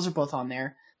Order, but those are both on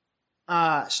there.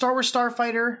 Star Wars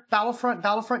Starfighter,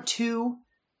 Battlefront 2,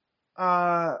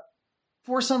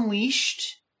 Force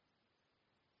Unleashed,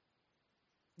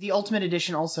 the Ultimate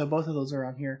Edition also, both of those are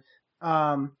on here.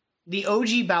 The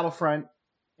OG Battlefront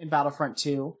and Battlefront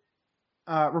 2,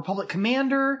 Republic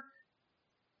Commander,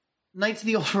 Knights of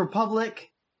the Old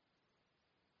Republic.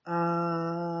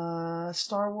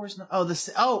 Star Wars.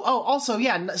 Also,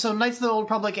 yeah. So Knights of the Old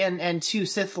Republic and 2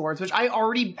 Sith Lords, which I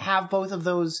already have both of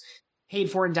those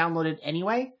paid for and downloaded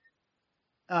anyway.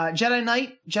 Jedi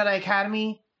Knight, Jedi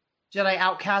Academy, Jedi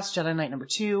Outcast, Jedi Knight number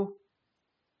 2,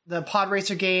 the Pod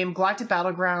Racer game, Galactic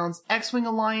Battlegrounds, X-Wing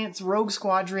Alliance, Rogue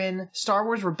Squadron, Star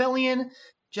Wars Rebellion,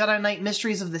 Jedi Knight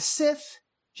Mysteries of the Sith,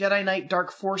 Jedi Knight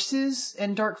Dark Forces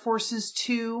and Dark Forces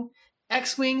 2,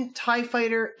 X-Wing, TIE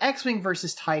Fighter, X-Wing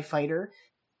vs. TIE Fighter,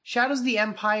 Shadows of the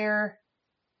Empire.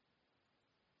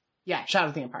 Yeah, Shadows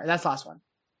of the Empire. That's the last one.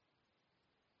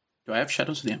 Do I have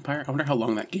Shadows of the Empire? I wonder how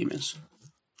long that game is.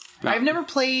 No. I've never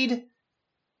played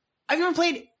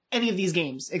any of these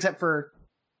games except for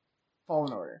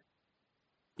Fallen Order.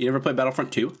 You never played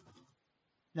Battlefront 2?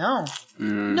 No.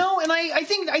 No, and I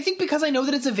think because I know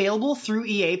that it's available through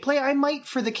EA Play, I might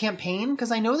for the campaign,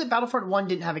 because I know that Battlefront 1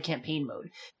 didn't have a campaign mode.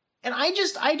 And I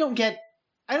don't get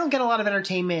a lot of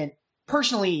entertainment.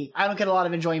 Personally, I don't get a lot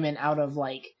of enjoyment out of,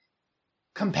 like,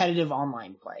 competitive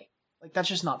online play. Like, that's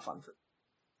just not fun for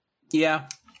me. Yeah,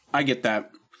 I get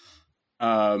that.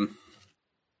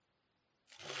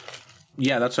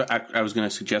 Yeah, that's what I was going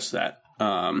to suggest that.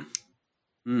 I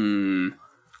mean,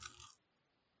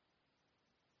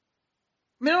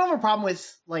 I don't have a problem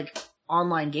with, like,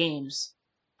 online games.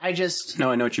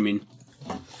 No, I know what you mean.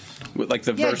 With, like,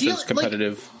 the versus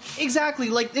competitive. Like, exactly.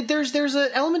 Like, there's an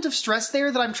element of stress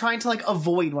there that I'm trying to, like,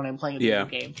 avoid when I'm playing a video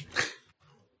game.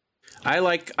 I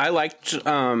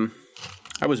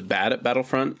was bad at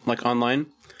Battlefront, like, online.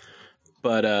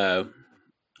 But,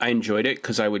 I enjoyed it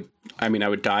because I would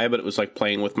die, but it was like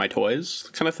playing with my toys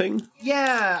kind of thing.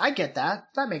 Yeah, I get that.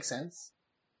 That makes sense.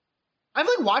 I've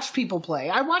like watched people play.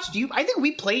 I watched you. I think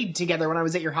we played together when I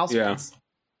was at your house once.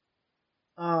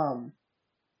 I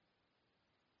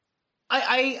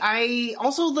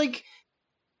also like,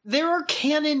 there are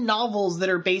canon novels that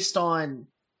are based on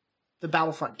the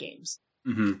Battlefront games.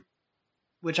 Mm-hmm.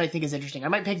 Which I think is interesting. I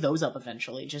might pick those up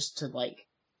eventually just to like...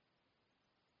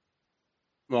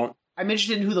 Well, I'm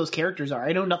interested in who those characters are.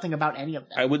 I know nothing about any of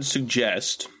them. I would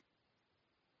suggest...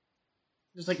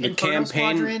 There's like Inferno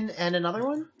Squadron and another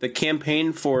one? The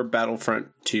campaign for Battlefront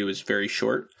 2 is very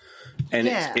short. And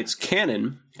it's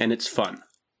canon, and it's fun.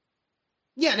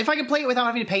 Yeah, and if I could play it without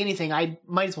having to pay anything, I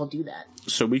might as well do that.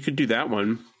 So we could do that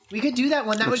one. We could do that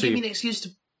one. That would give me an excuse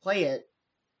to play it.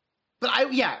 But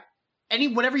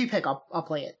whatever you pick, I'll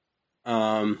play it.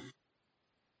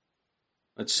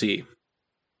 Let's see.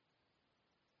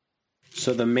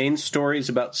 So the main story is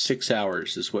about 6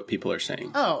 hours, is what people are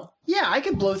saying. Oh, yeah, I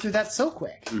could blow through that so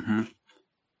quick. Mm-hmm.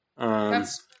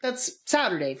 That's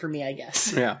Saturday for me, I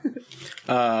guess. Yeah.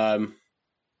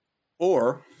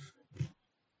 Or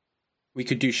we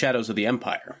could do Shadows of the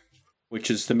Empire, which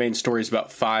is the main story is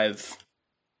about 5.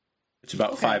 It's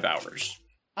about 5 hours.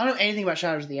 I don't know anything about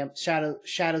Shadows of the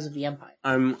Empire.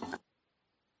 I'm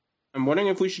wondering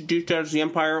if we should do Shadows of the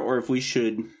Empire or if we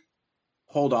should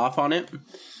hold off on it,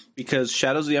 because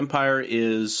Shadows of the Empire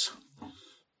it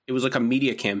was like a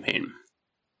media campaign.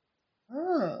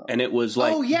 Oh. And it was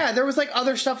like... Oh, yeah, there was like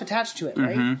other stuff attached to it,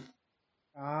 right? Mm-hmm.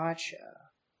 Gotcha.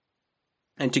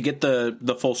 And to get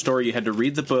the full story, you had to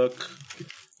read the book,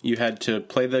 you had to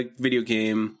play the video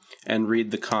game, and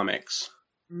read the comics.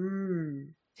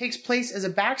 Takes place as a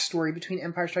backstory between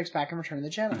Empire Strikes Back and Return of the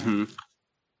Jedi. Mm-hmm.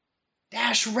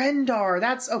 Dash Rendar.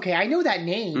 That's okay. I know that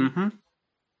name. Mm-hmm.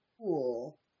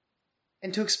 Cool.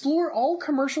 And to explore all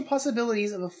commercial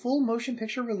possibilities of a full motion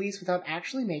picture release without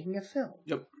actually making a film.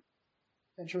 Yep.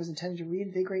 Adventure was intended to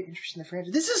reinvigorate interest in the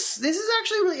franchise. This is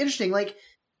actually really interesting. Like,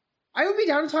 I would be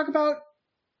down to talk about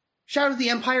Shadow of the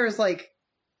Empire as like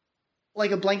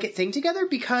a blanket thing together,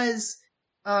 because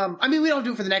I mean, we don't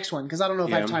do it for the next one because I don't know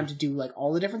if I have time to do like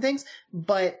all the different things,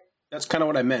 but that's kind of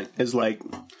what I meant, is like,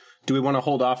 do we want to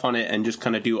hold off on it and just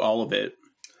kind of do all of it?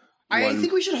 I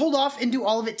think we should hold off and do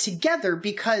all of it together,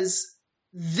 because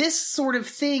this sort of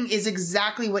thing is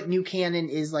exactly what New Canon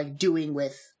is like doing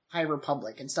with High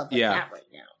Republic and stuff like that right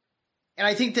now. And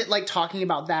I think that like talking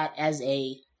about that as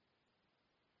a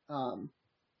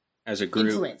group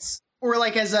influence, or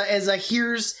like as a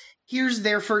here's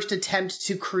their first attempt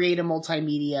to create a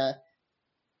multimedia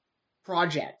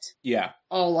project. Yeah.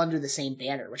 All under the same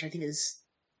banner, which I think is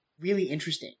really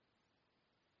interesting.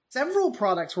 Several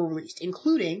products were released,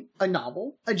 including a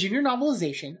novel, a junior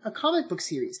novelization, a comic book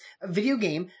series, a video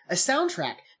game, a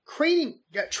soundtrack,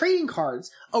 trading cards,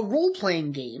 a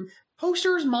role-playing game,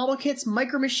 posters, model kits,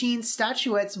 micro machines,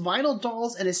 statuettes, vinyl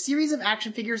dolls, and a series of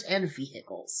action figures and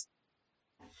vehicles.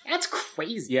 That's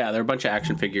crazy. Yeah, there are a bunch of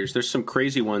action figures. There's some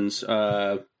crazy ones.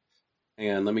 And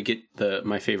let me get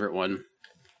my favorite one.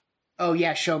 Oh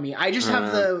yeah, show me. I just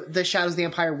have the Shadows of the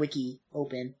Empire wiki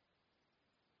open.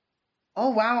 Oh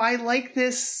wow, I like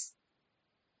this.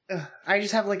 I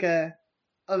just have like a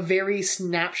very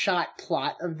snapshot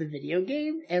plot of the video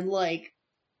game, and like,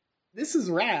 this is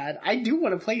rad. I do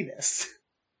want to play this.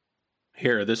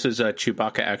 Here, this is a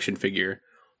Chewbacca action figure.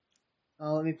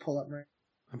 Oh, let me pull up my...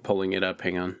 I'm pulling it up.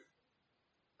 Hang on.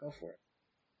 Go for it.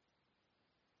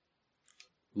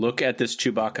 Look at this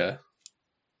Chewbacca.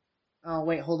 Oh,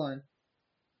 wait, hold on.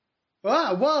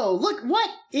 Whoa, look, what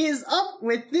is up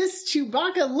with this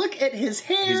Chewbacca? Look at his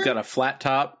hair. He's got a flat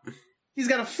top. He's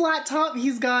got a flat top.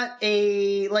 He's got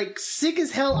a, like, sick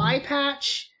as hell eye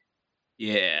patch.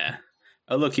 Yeah.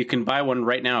 Oh, look, you can buy one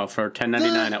right now for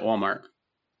 $10.99 at Walmart.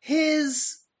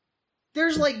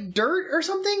 There's, like, dirt or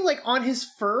something, like, on his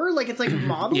fur. Like, it's, like,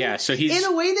 mottled. Yeah, so he's...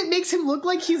 in a way that makes him look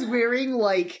like he's wearing,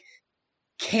 like,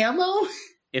 camo.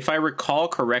 If I recall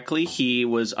correctly, he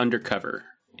was undercover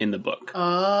in the book.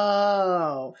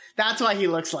 Oh, that's why he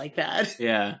looks like that.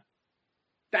 Yeah.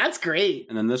 That's great.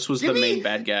 And then this was the main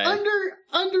bad guy.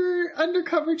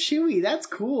 Undercover Chewie. That's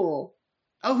cool.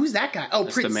 Oh, who's that guy? Oh,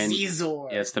 that's Prince Caesar.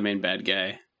 Yeah, it's the main bad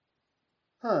guy.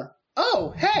 Huh.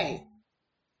 Oh, hey.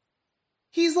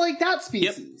 He's like that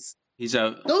species.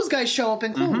 Yep. Those guys show up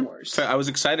in Clone Wars. So I was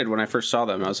excited when I first saw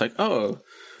them. I was like, oh,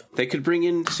 they could bring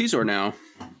in Caesar now.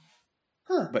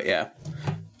 Huh. But yeah.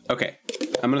 Okay.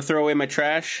 I'm going to throw away my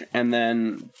trash and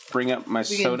then bring up my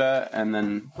soda, and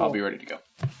then I'll be ready to go.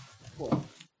 Cool.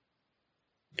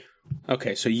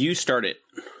 Okay, so you start it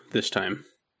this time.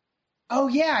 Oh,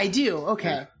 yeah, I do. Okay.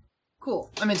 Yeah.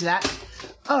 Cool. I'm into that.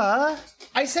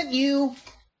 I sent you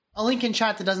a link in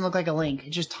chat that doesn't look like a link.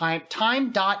 It's just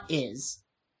time.is.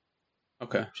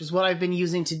 Okay. Which is what I've been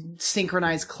using to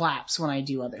synchronize claps when I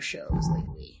do other shows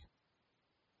lately.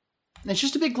 And it's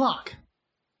just a big clock.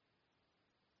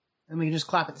 And we can just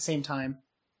clap at the same time.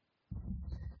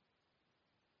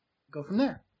 Go from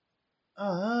there.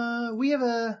 We have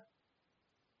a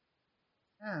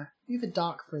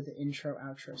doc for the intro,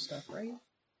 outro stuff, right?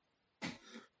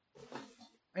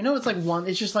 I know it's like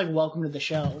it's just like welcome to the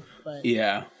show, but...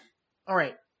 Yeah.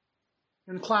 Alright.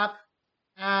 I'm gonna clap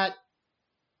at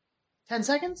 10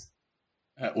 seconds?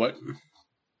 At what?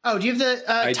 Oh, do you have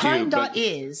the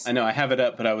time.is? I know, I have it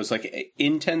up, but I was like,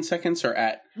 in 10 seconds or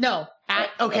at? No, at,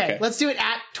 okay. Let's do it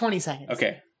at 20 seconds.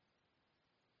 Okay.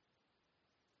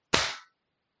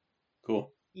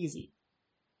 Cool. Easy.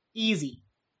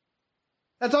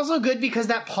 That's also good because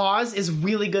that pause is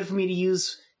really good for me to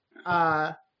use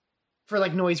for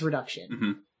like noise reduction.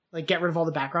 Mm-hmm. Like get rid of all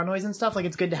the background noise and stuff. Like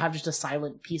it's good to have just a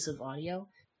silent piece of audio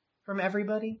from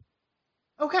everybody.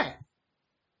 Okay.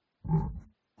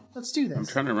 Let's do this. I'm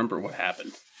trying to remember what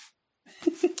happened.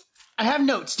 I have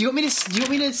notes. Do you want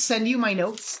me to send you my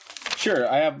notes? Sure.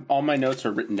 I have all my notes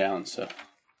are written down, so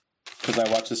because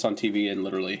I watched this on TV and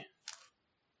literally.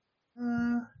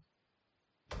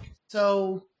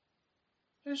 So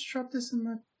let's drop this in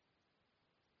the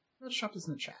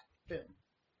chat. Boom.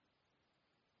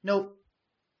 Nope.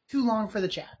 Too long for the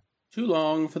chat.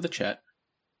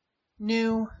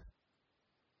 New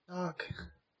doc.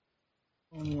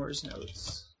 Clone Wars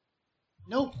notes.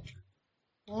 Nope.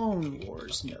 Clone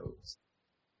Wars notes.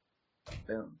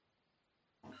 Boom.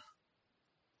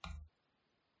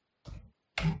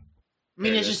 I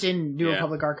mean, it's just in New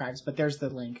Republic Archives, but there's the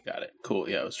link. Got it. Cool.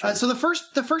 Yeah, I was trying. So the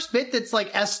first bit that's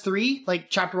like S3, like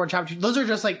chapter 1, chapter 2, those are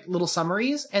just like little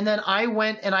summaries. And then I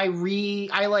went and I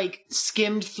like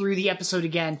skimmed through the episode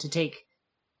again to take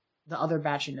the other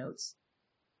batch of notes.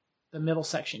 The middle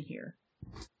section here.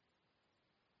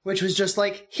 Which was just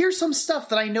like, here's some stuff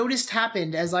that I noticed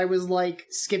happened as I was like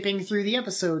skipping through the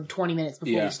episode 20 minutes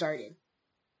before we started.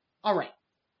 All right.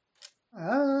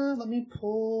 Let me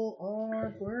pull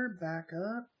our word back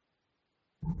up.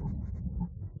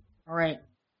 All right.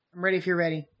 I'm ready if you're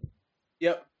ready.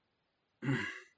 Yep.